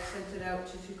 Yep, I've sent it out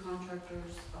to 2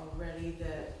 contractors already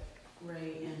that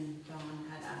Ray and Don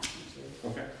had asked me to,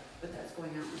 Okay, but that's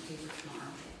going out in the paper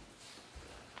tomorrow.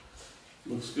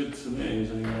 looks good to me.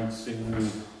 Is anyone else seeing any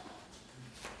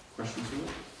questions to it?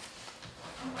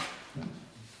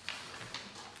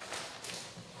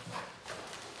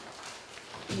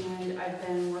 And I've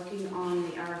been working on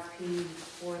the RFP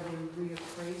for the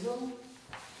reappraisal.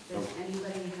 Does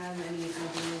anybody have any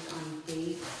ideas on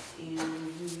dates and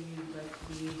who you'd like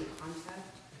to be the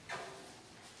contact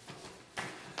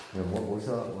Yeah, what was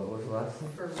the last thing?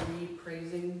 for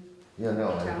reappraising? Yeah,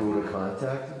 no, like who to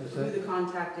contact, did you Who say? the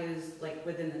contact is, like,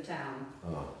 within the town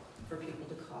Oh, for people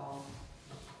to call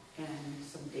and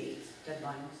some dates,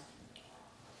 deadlines.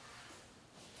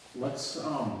 Let's,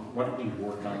 why don't we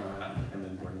work on that and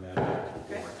then bring that back to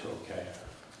the board to okay?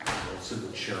 We'll sit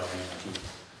with Cheryl and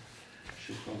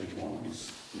she's probably one of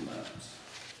these maps.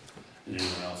 And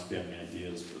anyone else, if you have any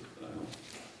ideas, but,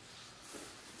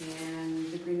 And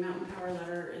the Green Mountain Power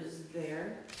letter is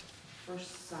there for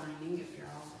signing, if you're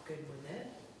all good with it,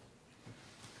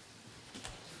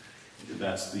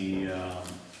 that's the,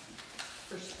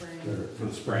 for spring. for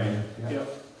the spraying. Yeah. Yep.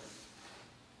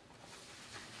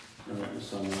 All right, we'll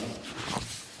sum it up.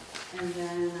 And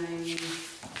then I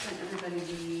sent everybody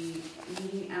the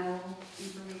meeting owl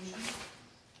information.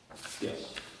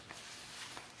 Yes.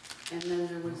 And then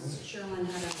there was, Sherlin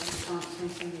had a response from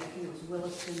somebody, I think it was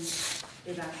Williston.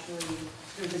 They've actually,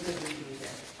 there's a good review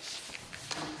there.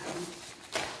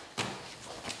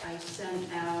 I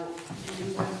sent out an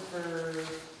invoice for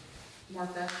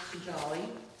Morfest to Jolly.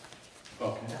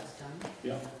 Okay, That's done.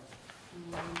 yeah.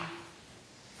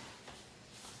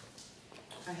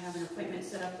 I have an appointment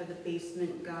set up with the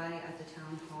basement guy at the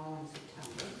town hall in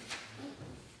September.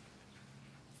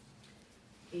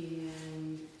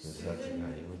 And is that the guy Susan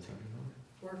you were talking about?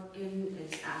 Workin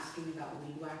is asking about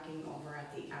weed whacking over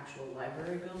at the actual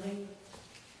library building.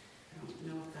 I don't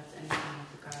know if that's anything that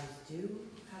the guys do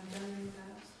have done in the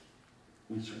past.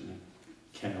 We certainly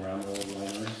can around all the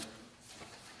libraries.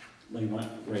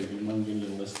 Ray, do you mind giving me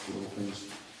a list of little things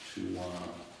to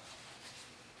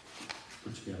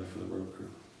put together for the road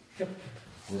crew.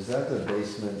 Was that the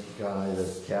basement guy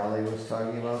that Callie was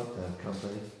talking about, that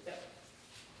company? Yep.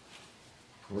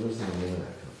 What was the name of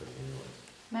that company anyway?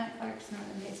 Matt Clark's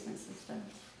Northern Basement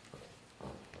Systems.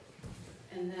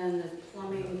 And then the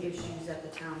plumbing issues at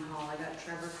the town hall, I got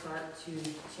Trevor Clark to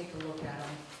take a look at them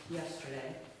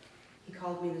yesterday. He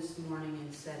called me this morning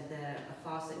and said that a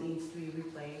faucet needs to be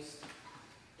replaced,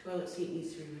 toilet seat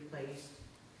needs to be replaced,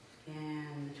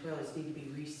 and the toilets need to be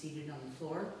reseated on the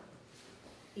floor.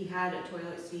 He had a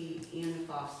toilet seat and a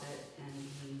faucet, and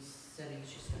he said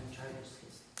he's just gonna charge us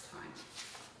his time.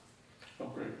 Oh,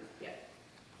 great. I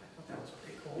thought that was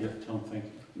pretty cool. Yeah, tell him thank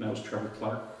you. And that was Trevor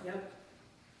Clark. Yep.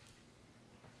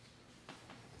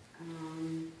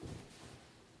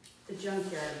 The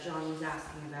junkyard John was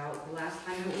asking about, the last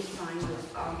time it was signed was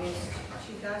August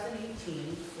 2018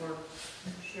 before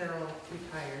Cheryl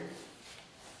retired.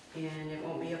 And it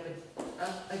won't be up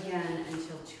again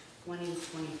until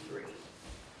 2023.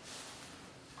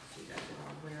 So you guys are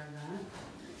all aware of that.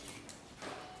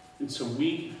 And so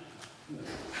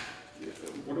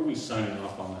what are we signing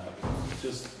off on that?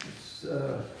 Just,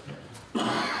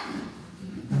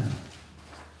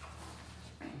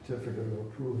 certificate of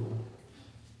approval.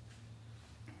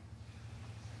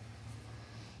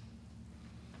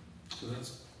 so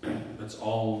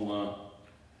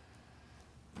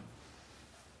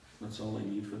that's all they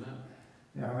need for that?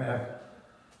 Yeah, I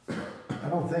mean, I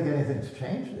don't think anything's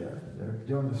changed there. They're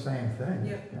doing the same thing.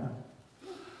 Yeah.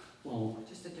 Well,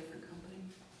 Just a different company.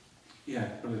 yeah,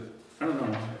 but I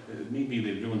don't know, maybe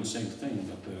they're doing the same thing,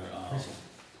 but they're,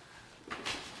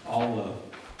 all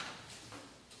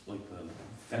the, like the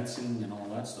fencing and all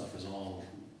that stuff is all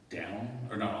down,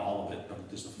 or not all of it, but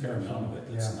there's a fair amount of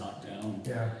it that's knocked down.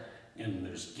 Yeah, And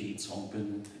there's gates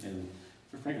open, and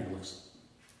frankly, it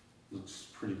looks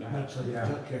pretty bad. Looks like a Yeah.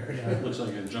 junkyard. Yeah. It looks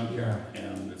like a junkyard,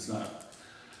 and it's not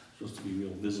supposed to be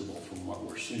real visible from what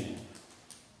we're seeing.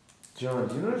 John,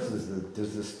 do you notice,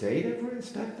 does the state ever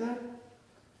inspect that?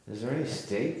 Is there any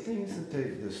state things that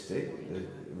the state,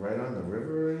 right on the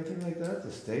river or anything like that?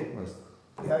 The state must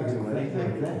yeah, do you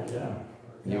anything. think, yeah.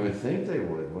 You would think they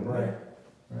would, wouldn't Right,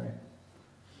 right.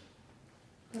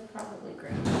 They're probably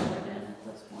grandfathered in at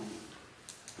this point.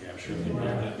 Yeah, I'm sure they would,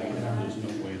 there's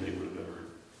no way they would have ever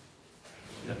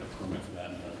gotten a permit for that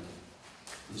in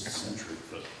this century,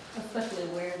 but, Especially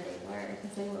where they were,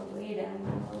 because they were way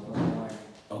down a little bit more.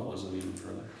 oh, was it even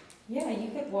further? Yeah,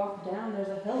 you could walk down, there's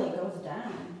a hill that goes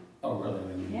down. Oh, really? I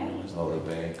didn't Yeah. realize they? that. Oh,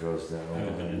 the bank goes down. I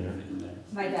haven't been in there.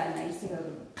 My dad and I used to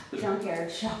go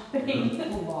junkyard shopping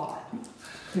a lot.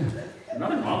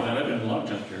 Nothing wrong with that, I've been in a lot of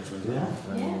junkyards with Yeah.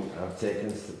 I mean, I've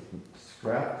taken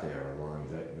scrap there along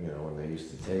that, when they used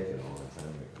to take it all the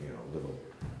time, little.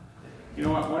 You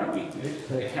know what, why don't we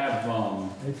have,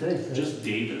 They take, just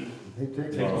David, they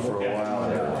take. Take a For look a at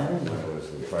while, it. that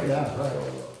was the prices Yeah, were right. so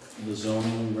low. the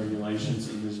zoning regulations,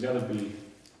 and there's gotta be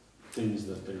things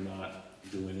that they're not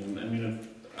doing, and I mean,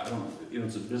 if, I don't,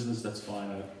 it's a business, that's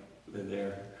fine, they're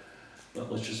there,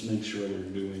 but let's just make sure they're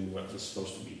doing what is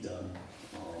supposed to be done,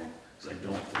 because I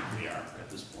don't think they are at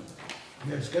this point.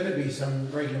 There's gonna be some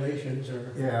regulations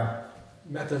or Yeah,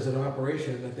 methods of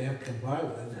operation that they have to comply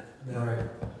with. That right.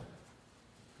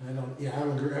 I don't, yeah,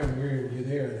 I'm agreeing with you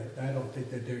there, that I don't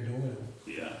think that they're doing it.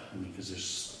 Yeah, I mean, because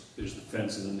there's the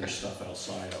fence, and then there's stuff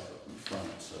outside up in front,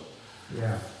 so,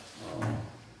 Yeah.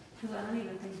 Because I don't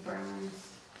even think Brown's,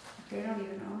 they don't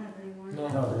even own it anymore. No.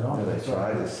 No, they don't. Yeah, they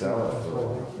tried to sell it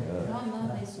for, yeah.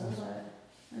 No, they sold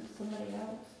it. It's somebody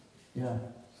else. Yeah,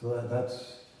 so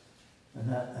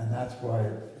that's why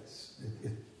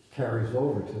it carries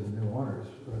over to the new owners,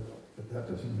 but that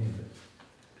doesn't mean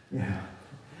that, yeah,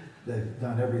 they've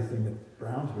done everything that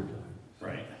Browns were doing.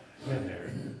 right, right there.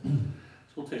 So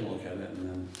we'll take a look at it, and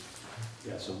then,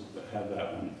 yeah, so have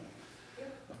that one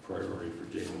a priority for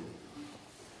David.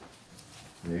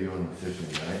 Maybe when the fishing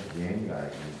game guy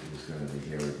is gonna be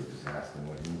here, we could just ask him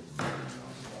what he knows about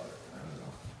it, I don't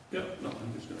know. Yep, no, I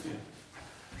think it's gonna be it.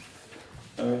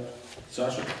 All right,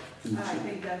 Sasha? can you- I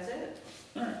think that's it.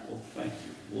 All right, well, thank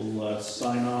you. We'll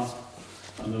sign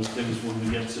off on those things when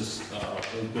we get to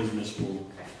old business. We'll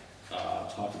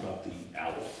talk about the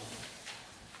owl.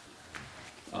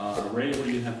 Ray, what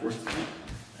do you have for us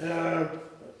tonight?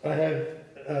 I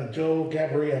had Joe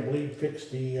Gabri, I believe, fix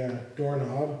the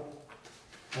doorknob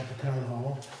at the town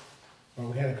hall.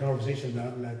 Well, we had a conversation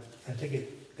about it, and I think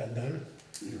it got done.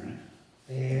 You're right.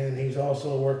 And he's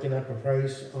also working up a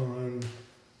price on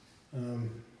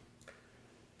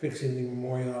fixing the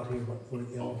memorial out here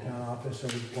with the old town office, so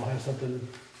we'll have something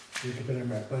we can put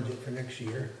in our budget for next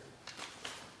year.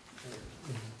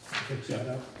 fix that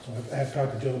up. So I have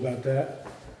talked to Joe about that.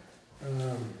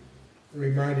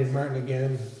 Reminded Martin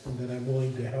again that I'm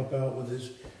willing to help out with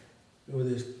his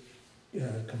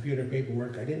computer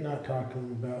paperwork. I did not talk to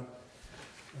him about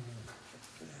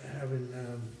having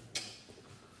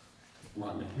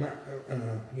Rodney.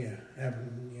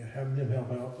 having him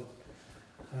help out.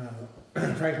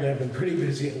 But, frankly, I've been pretty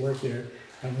busy at work there.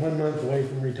 I'm 1 month away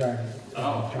from retirement.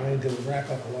 Oh. I'm trying to wrap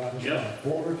up a lot of stuff. Yeah.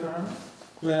 Full retirement?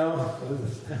 Well,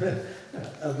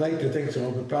 I'd like to think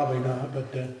so, but probably not,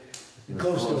 but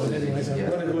close to it anyways. I'm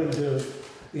gonna go into,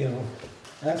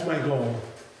 that's my goal.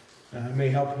 I may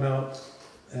help him out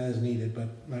as needed, but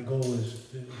my goal is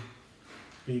to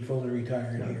be fully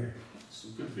retired here. It's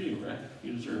good for you, right?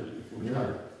 You deserve it. You're working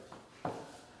hard.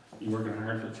 You're working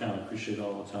hard for the town. I appreciate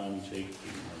all the time you take.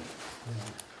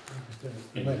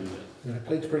 And My do that. my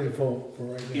plate's pretty full for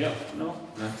right now. Yeah, no,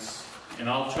 that's, and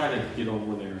I'll try to get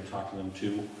over there and talk to them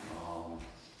too.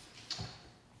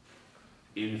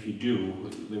 And if you do,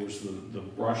 there was the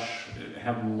brush,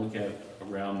 have them look at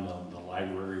around the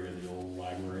library or the old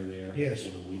library there. Yes.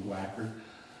 With the weed whacker.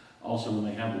 Also, when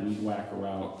they have the weed whacker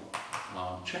out,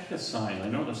 check the sign. I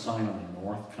know the sign on the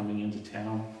north coming into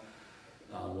town,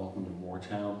 welcome to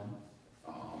Moretown,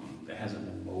 that hasn't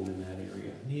been mowed in that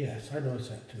area. Yes, I noticed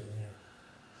that too,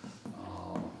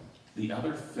 yeah. The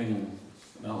other thing,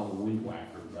 not the weed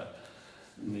whacker, but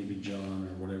maybe John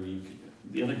or whatever you could,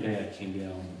 the other day I came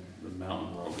down the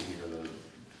mountain road here,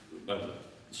 by the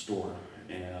store,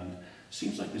 and it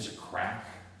seems like there's a crack,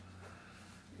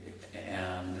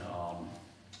 and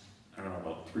I don't know,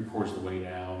 about 3/4 of the way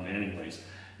down. Anyways,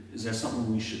 is that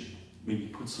something we should maybe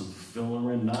put some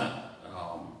filler in, not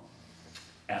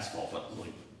asphalt, but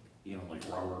like, like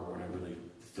rubber or whatever they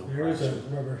fill There is cracks a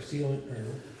with? rubber sealant or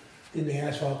in the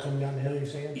asphalt coming down the hill, you're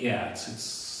saying? Yeah,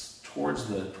 it's towards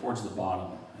the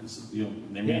bottom. It's, there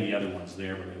may be other ones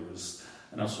there, but it was,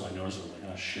 and also I noticed, I was like,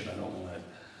 oh shit, I don't want to,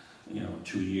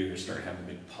 2 years start having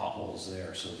big potholes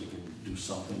there, so if we can do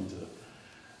something to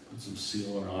put some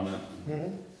sealer on it.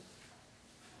 Mm-hmm.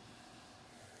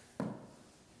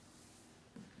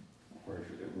 Or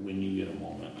when you get a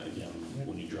moment, again,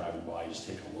 when you're driving by, just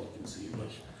take a look and see, but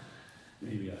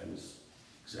maybe I was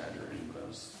exaggerating, but I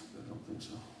don't think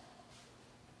so.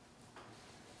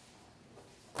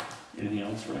 Anything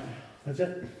else, Ray? That's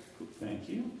it. Thank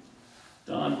you.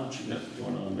 Don, what you got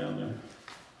going on down there?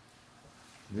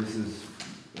 This is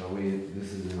an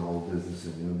old business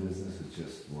and new business, it's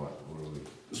just what are we?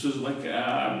 This was like,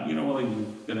 like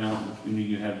you've been out in the community,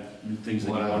 you had new things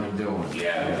that What you I've wanted. been doing.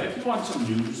 Yeah, if you want some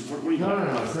news, what do you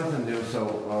got? No, it's nothing new, so,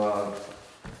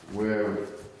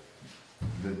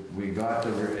 we got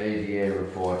the ADA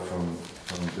report from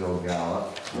Bill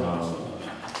Gallup.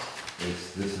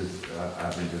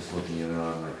 I've been just looking at it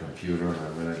on my computer, and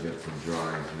I'm gonna get some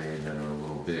drawings made that are a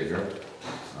little bigger.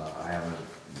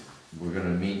 We're gonna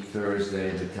meet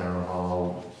Thursday, the town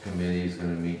hall committee is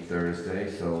gonna meet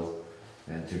Thursday,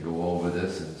 and to go over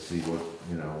this and see what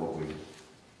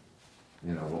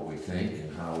we think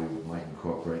and how we might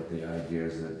incorporate the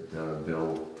ideas that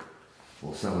Bill,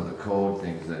 some of the code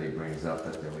things that he brings up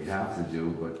that we have to do,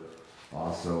 but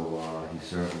also he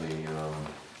certainly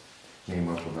came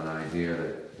up with an idea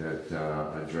that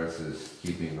addresses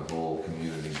keeping the whole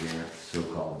community dance,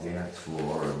 so-called dance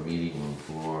floor or meeting room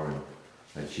floor, and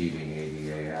achieving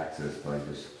ADA access by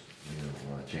just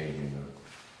changing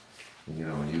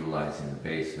and utilizing the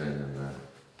basement and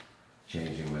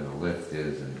changing where the lift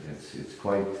is, and it's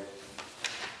quite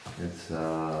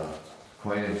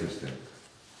interesting.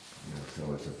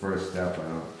 So it's a first step.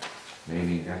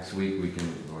 Maybe next week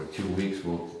or 2 weeks,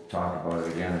 we'll talk about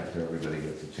it again after everybody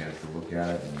gets a chance to look at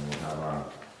it, and we'll have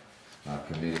our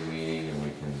committee meeting, and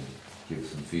we can give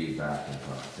some feedback and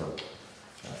talk. So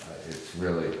it's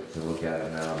really, to look at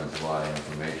it now, there's a lot of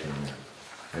information there.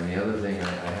 And the other thing,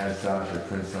 I had Sasha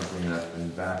print something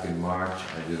back in March,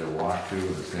 I did a walkthrough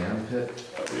of the sand pit.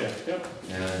 Oh, yeah, yep.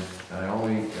 And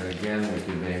again, we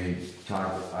could maybe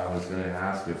talk, I was gonna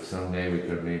ask if someday we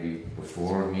could maybe,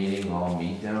 before a meeting, all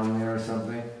meet down there or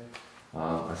something.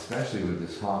 Especially with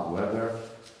this hot weather.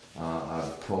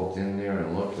 I've poked in there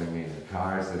and looked, the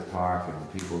cars that park and the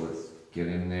people that get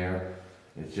in there,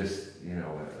 it's just,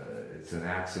 it's an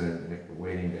accident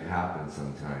waiting to happen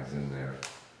sometimes in there.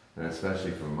 And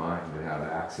especially for mine, to have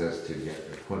access to get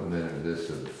equipment and this,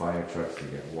 or the fire trucks to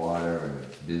get water, and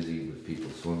it's busy with people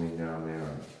swimming down there.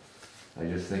 And I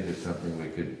just think it's something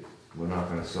we're not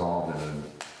gonna solve in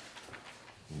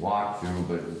a walkthrough,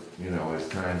 but, as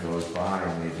time goes by,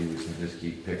 maybe we can just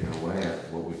keep picking away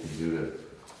at what we can do to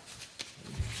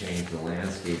change the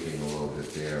landscaping a little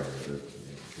bit there, or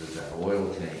does that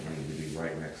oil tank need to be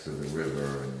right next to the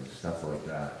river and stuff like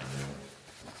that, you know?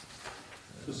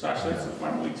 So Sasha,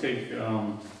 why don't we take,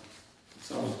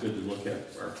 it's always good to look at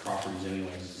our properties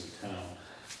anyways as a town.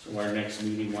 So our next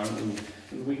meeting, why don't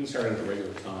we can start at a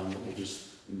regular time, but we'll just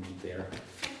meet there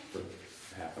for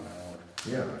half an hour.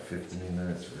 Yeah, 15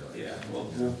 minutes really. Yeah,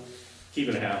 we'll keep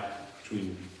it a half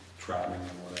between traveling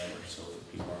and whatever, so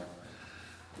that people aren't,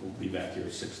 we'll be back here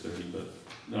at 6:30, but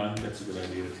no, I think that's a good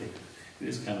idea to take. It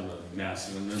is kind of a mess,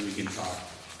 and then we can talk,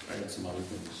 I got some other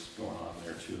things going on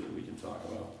there too that we can talk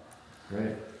about.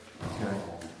 Great, okay.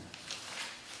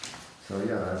 So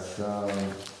yeah, that's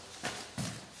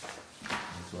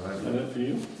what I Is do. that it for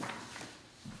you?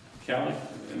 Callie,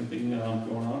 anything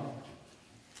going on?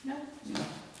 No.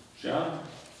 John?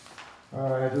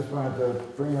 I just wanted to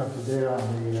bring up to date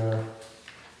on the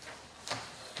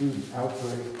student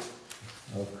outbreak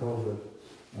of COVID.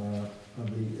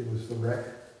 It was the rec,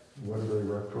 Waterbury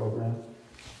Rec program,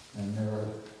 and there were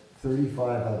 35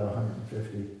 out of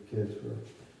 150 kids were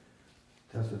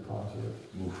tested positive.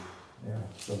 Oof. Yeah,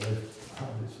 so they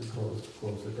obviously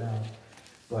closed it down.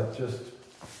 But just,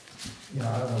 I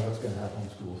don't know what's gonna happen when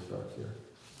school starts here.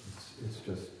 It's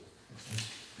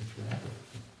rapid.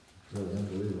 It's really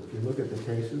unbelievable. If you look at the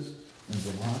cases in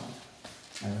Vermont,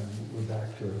 and we're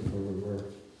back to where we were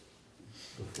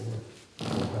before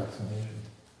vaccination.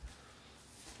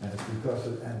 And it's because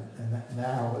of,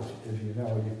 now, as you know,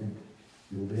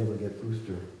 you will be able to get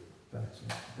booster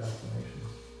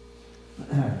vaccinations.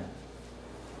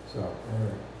 So,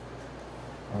 anyway,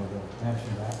 I was going to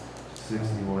mention that.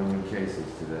 61 new cases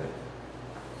today.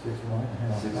 61?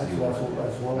 Yeah. 61.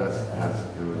 That's lower than that.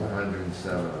 It was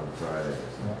 107 on Friday.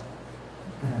 Yeah.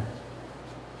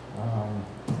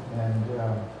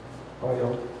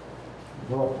 You'll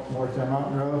go up Moretown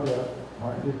Mountain Road,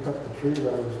 Martin did cut the tree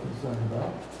that I was concerned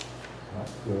about.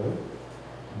 That's good.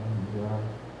 And,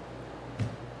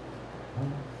 I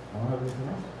don't have anything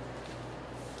else.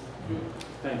 Good.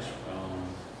 Thanks.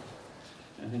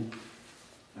 I think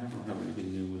I don't have anything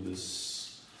new with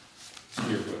this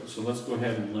here, but so let's go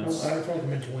ahead and let's. I forgot to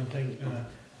mention one thing.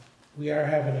 We are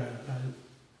having a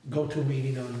go-to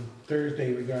meeting on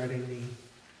Thursday regarding the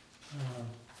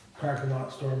parking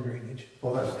lot storm drainage.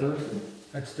 Oh, that's Thursday?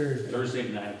 That's Thursday. Thursday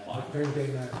at 9 o'clock. Thursday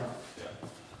at 9 o'clock. Yeah.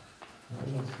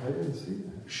 I didn't see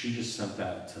that. She just sent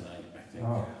that tonight, I think.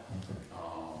 Oh,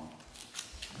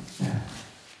 okay.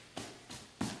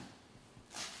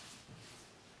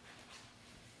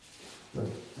 Good,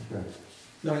 okay.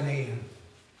 9 a.m.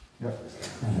 Yep.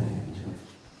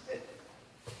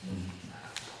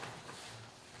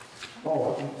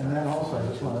 Oh, and then also, I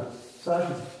just want to,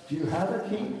 Sasha, do you have a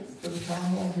key for the town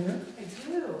hall here? I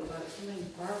do, but somebody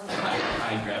borrowed it. I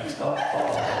grabbed it.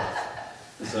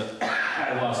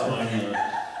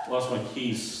 I lost my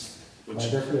keys, I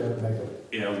which, guess we have to make it.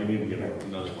 yeah, we need to get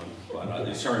another one.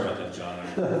 But sorry about that, John.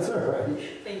 That's all right.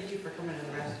 Thank you for coming to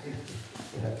the rescue.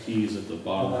 Yeah. Keys at the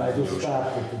bottom And I of the just ocean.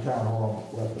 stopped at the town hall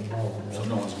and let them know. So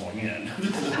no one's going in.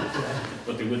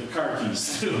 But they with the car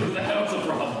keys too. That was a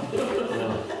problem.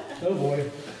 Oh,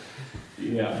 boy.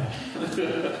 Yeah.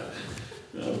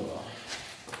 Oh, well.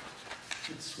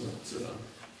 It's what,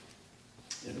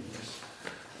 anyways.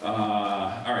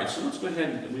 All right, so let's go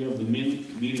ahead. We have the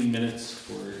meeting minutes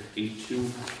for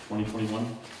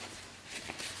 8/2/2021.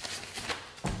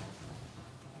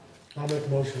 I'll make a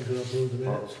motion to approve the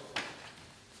minutes.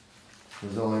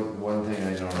 There's only one thing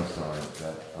I noticed on it,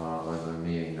 that, on the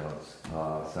meeting notes,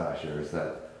 Sasha, is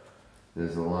that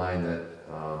there's a line that,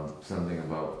 something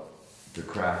about the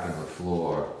crack in the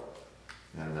floor,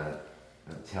 and that,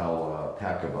 tell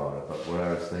Peck about it, but what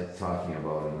I was talking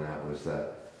about in that was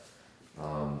that,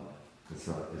 it's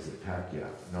not, is it Peck? Yeah,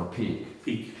 no, Peak,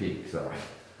 sorry.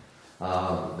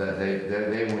 That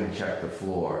they wouldn't check the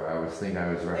floor. I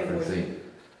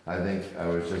think I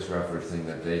was just referencing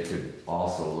that they could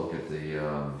also look at the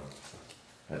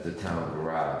town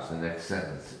garage. The next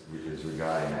sentence is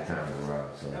regarding the town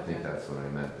garage, so I think that's what I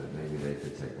meant, that maybe they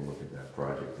could take a look at that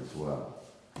project as well.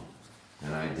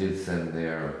 And I did send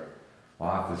their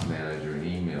office manager an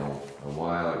email a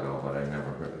while ago, but I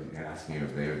never heard, asking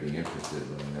if they would be interested,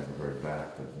 but I never heard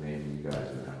back, but maybe you guys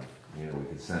would have, we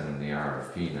could send them the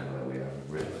RFP now that we have it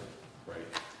written. Right.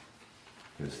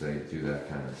 Because they do that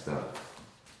kind of stuff.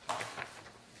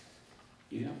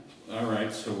 Yeah. All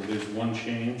right, so there's one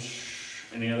change.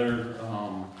 Any other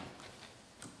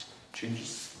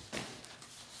changes?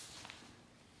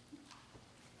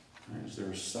 All right, is there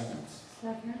a second?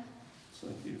 Second. So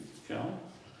thank you, Cal.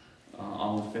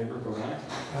 All in favor, go ahead.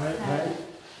 Aye.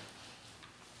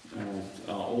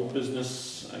 Old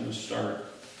business, I'm gonna start,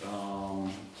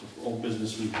 old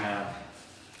business we have,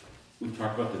 We've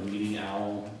talked about the meeting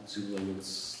owl. It seems like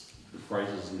the price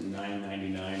is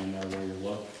 $9.99 no matter where you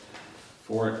look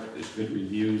for it. There's good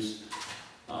reviews.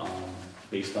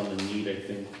 Based on the need, I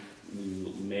think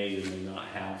we may or may not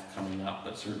have coming up,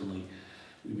 but certainly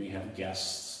we may have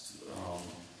guests,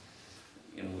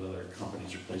 with other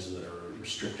companies or places that are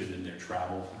restricted in their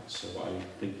travel. So I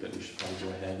think that we should probably go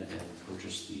ahead and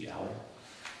purchase the owl.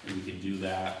 And we can do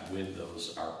that with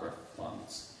those ARPA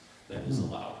funds. That is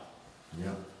allowed.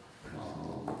 Yep.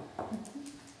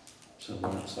 So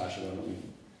Sasha, why don't we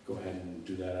go ahead and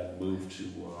do that? I'd move to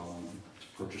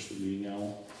purchase the meeting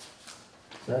owl.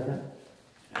 Second?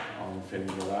 All in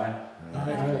favor, vote aye.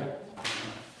 Aye.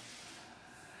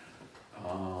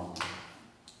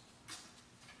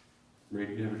 Ray,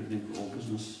 do you have anything for old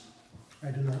business?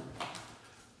 I do not.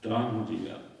 Don, what do you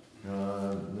got?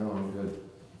 No, I'm good.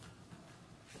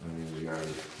 I mean, we already.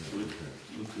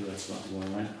 Look through that's not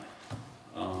going right.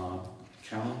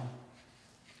 Callum?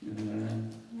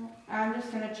 Anything No, I'm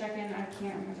just gonna check in, I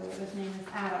can't remember what his name is,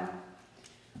 Adam.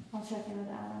 I'll check in with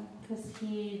Adam, cause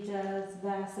he does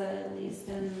VASA at least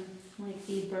in like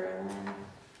the Berlin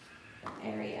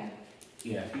area.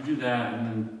 Yeah, if you do that, and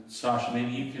then Sasha,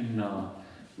 maybe you can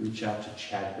reach out to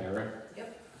Chad Barrett.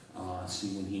 Yep. See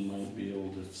when he might be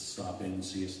able to stop in and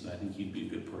see us. I think he'd be a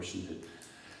good person to,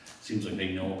 seems like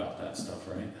they know about that stuff,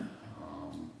 right?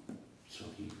 So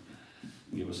he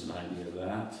can give us an idea of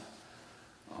that.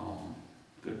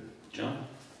 Good. John?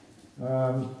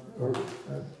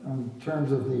 In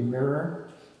terms of the mirror,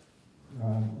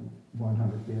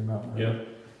 100 feet Mountain Road. Yep.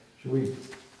 Should we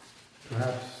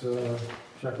perhaps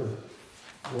check with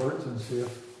Wards and see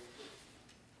if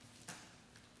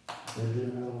they're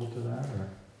amenable to that, or?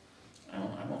 I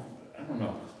don't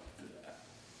know.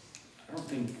 I don't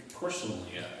think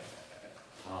personally,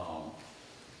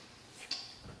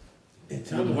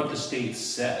 It's with what the state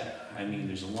said, I mean,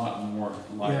 there's a lot more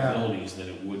liabilities than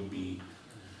it would be,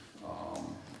 I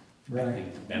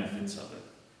think, the benefits of it.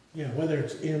 Yeah, whether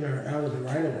it's in or out of the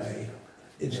right of way,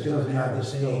 it still doesn't doesn't have matter, the it's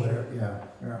still same there.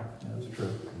 Yeah, that's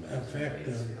true. effect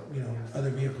of, other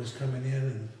vehicles coming in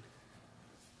and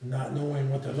not knowing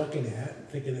what they're looking at,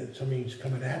 thinking that somebody's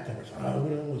coming at them or something. Who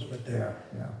knows, but Yeah,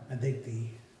 yeah. I think the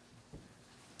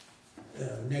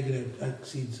negative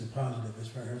exceeds the positive as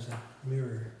far as a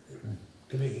mirror,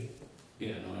 to me.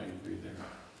 Yeah, no, I agree there.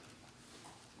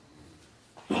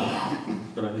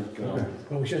 But I think,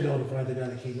 But we should notify the guy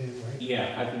that came in, right?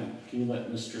 yeah, I think, can you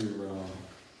let Mr.,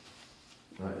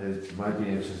 It might be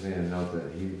interesting to note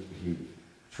that he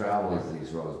travels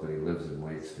these roads, but he lives in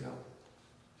Waitsfield.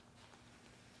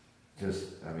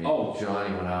 Oh.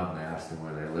 Johnny went out and asked him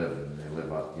where they live, and they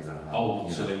live up,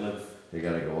 so they live, they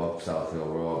gotta go up South Hill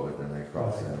Road, but then they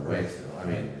cross into Waitsfield. I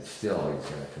mean, it's still, he's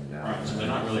gotta come down. right, so they're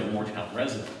not really a Moretown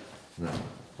resident. No,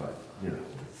 but,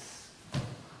 it's.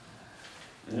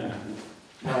 Yeah.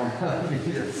 I mean,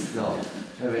 it's still,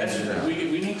 I mean, That's,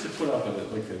 we need to put up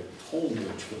like a toll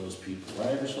bridge for those people,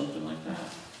 right, or something like that.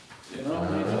 You know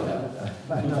that?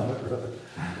 I know, it really.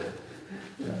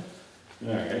 Yeah.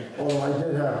 All right. Although I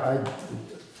did have,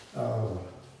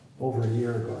 over a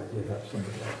year ago, I did have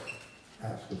somebody else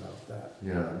ask about that.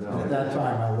 yeah, no. At that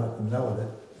time, I let them know that,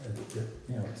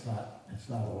 it's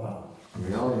not allowed.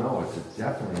 We all know it's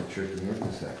definitely a tricky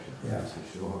intersection, that's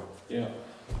for sure. Yeah.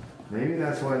 Maybe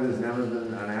that's why there's never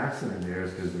been an accident there,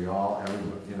 is because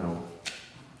everybody,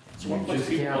 It's one you place just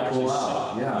people can't actually pull out.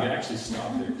 stop. You Yeah, actually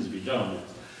stop there, because if you don't,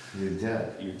 you're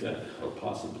dead. you're dead, or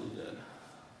possibly dead.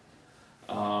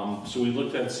 So we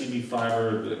looked at CB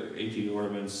fiber, the AT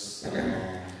ordinance,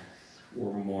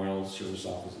 war memorial, service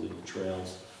office, legal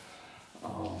trails.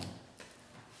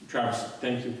 Travis,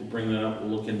 thank you for bringing that up.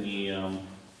 We'll look in the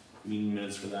meeting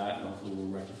minutes for that, and hopefully we'll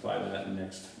rectify that in the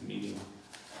next meeting.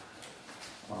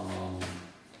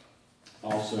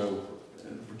 Also,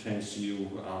 it pertains to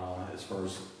you as far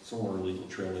as some of our legal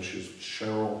trail issues.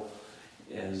 Cheryl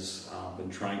has been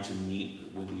trying to meet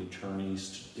with the attorneys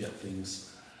to get things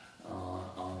on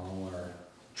all our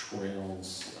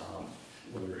trails,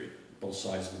 whether both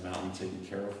sides of the mountain taken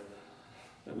care of,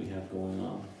 that we have going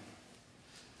on.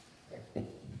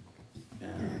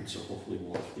 And so hopefully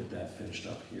we'll get that finished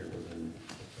up here within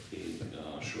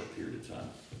a short period of time.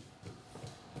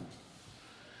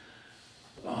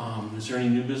 Is there any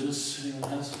new business anyone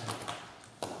has?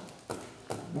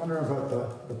 Wondering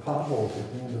about the potholes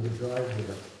at the end of the drive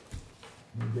here.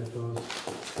 Can you get those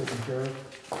taken care of?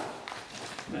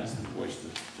 I'm gonna ask the boys to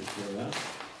take care of that.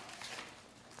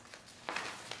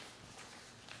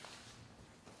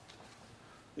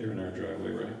 They're in our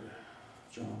driveway, right,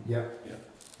 John? Yep. Yep.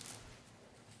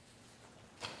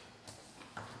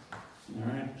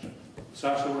 All right.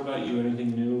 Sasha, what about you?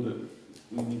 Anything new that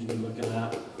we need to be looking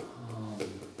at.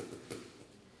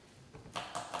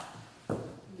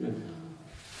 Good.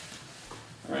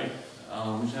 All right,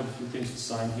 we just have a few things to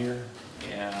sign here,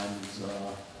 and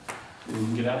we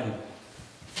can get out of here.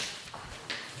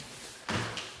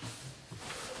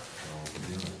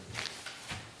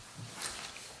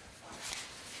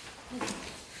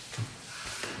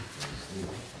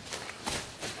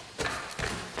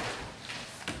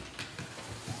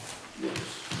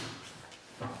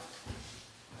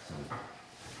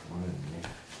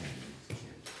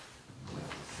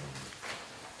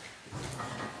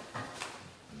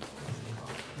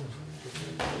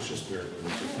 It's just weird.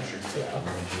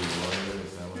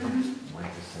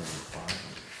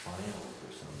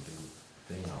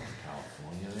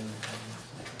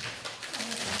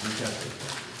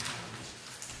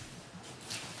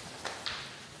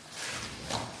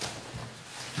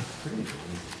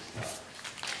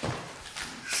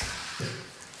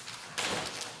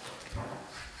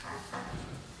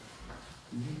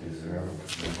 Is there ever,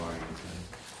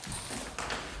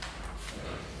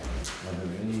 are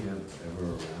there any ever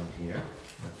around here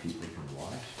that people can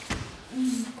watch?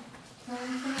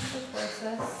 Killington is the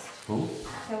closest. Who?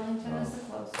 Killington is the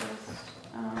closest.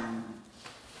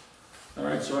 All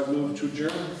right, so I've moved to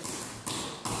adjourn.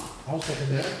 I'll second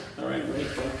that. All right, great,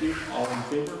 thank you. All in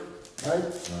favor? Right?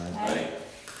 Aye.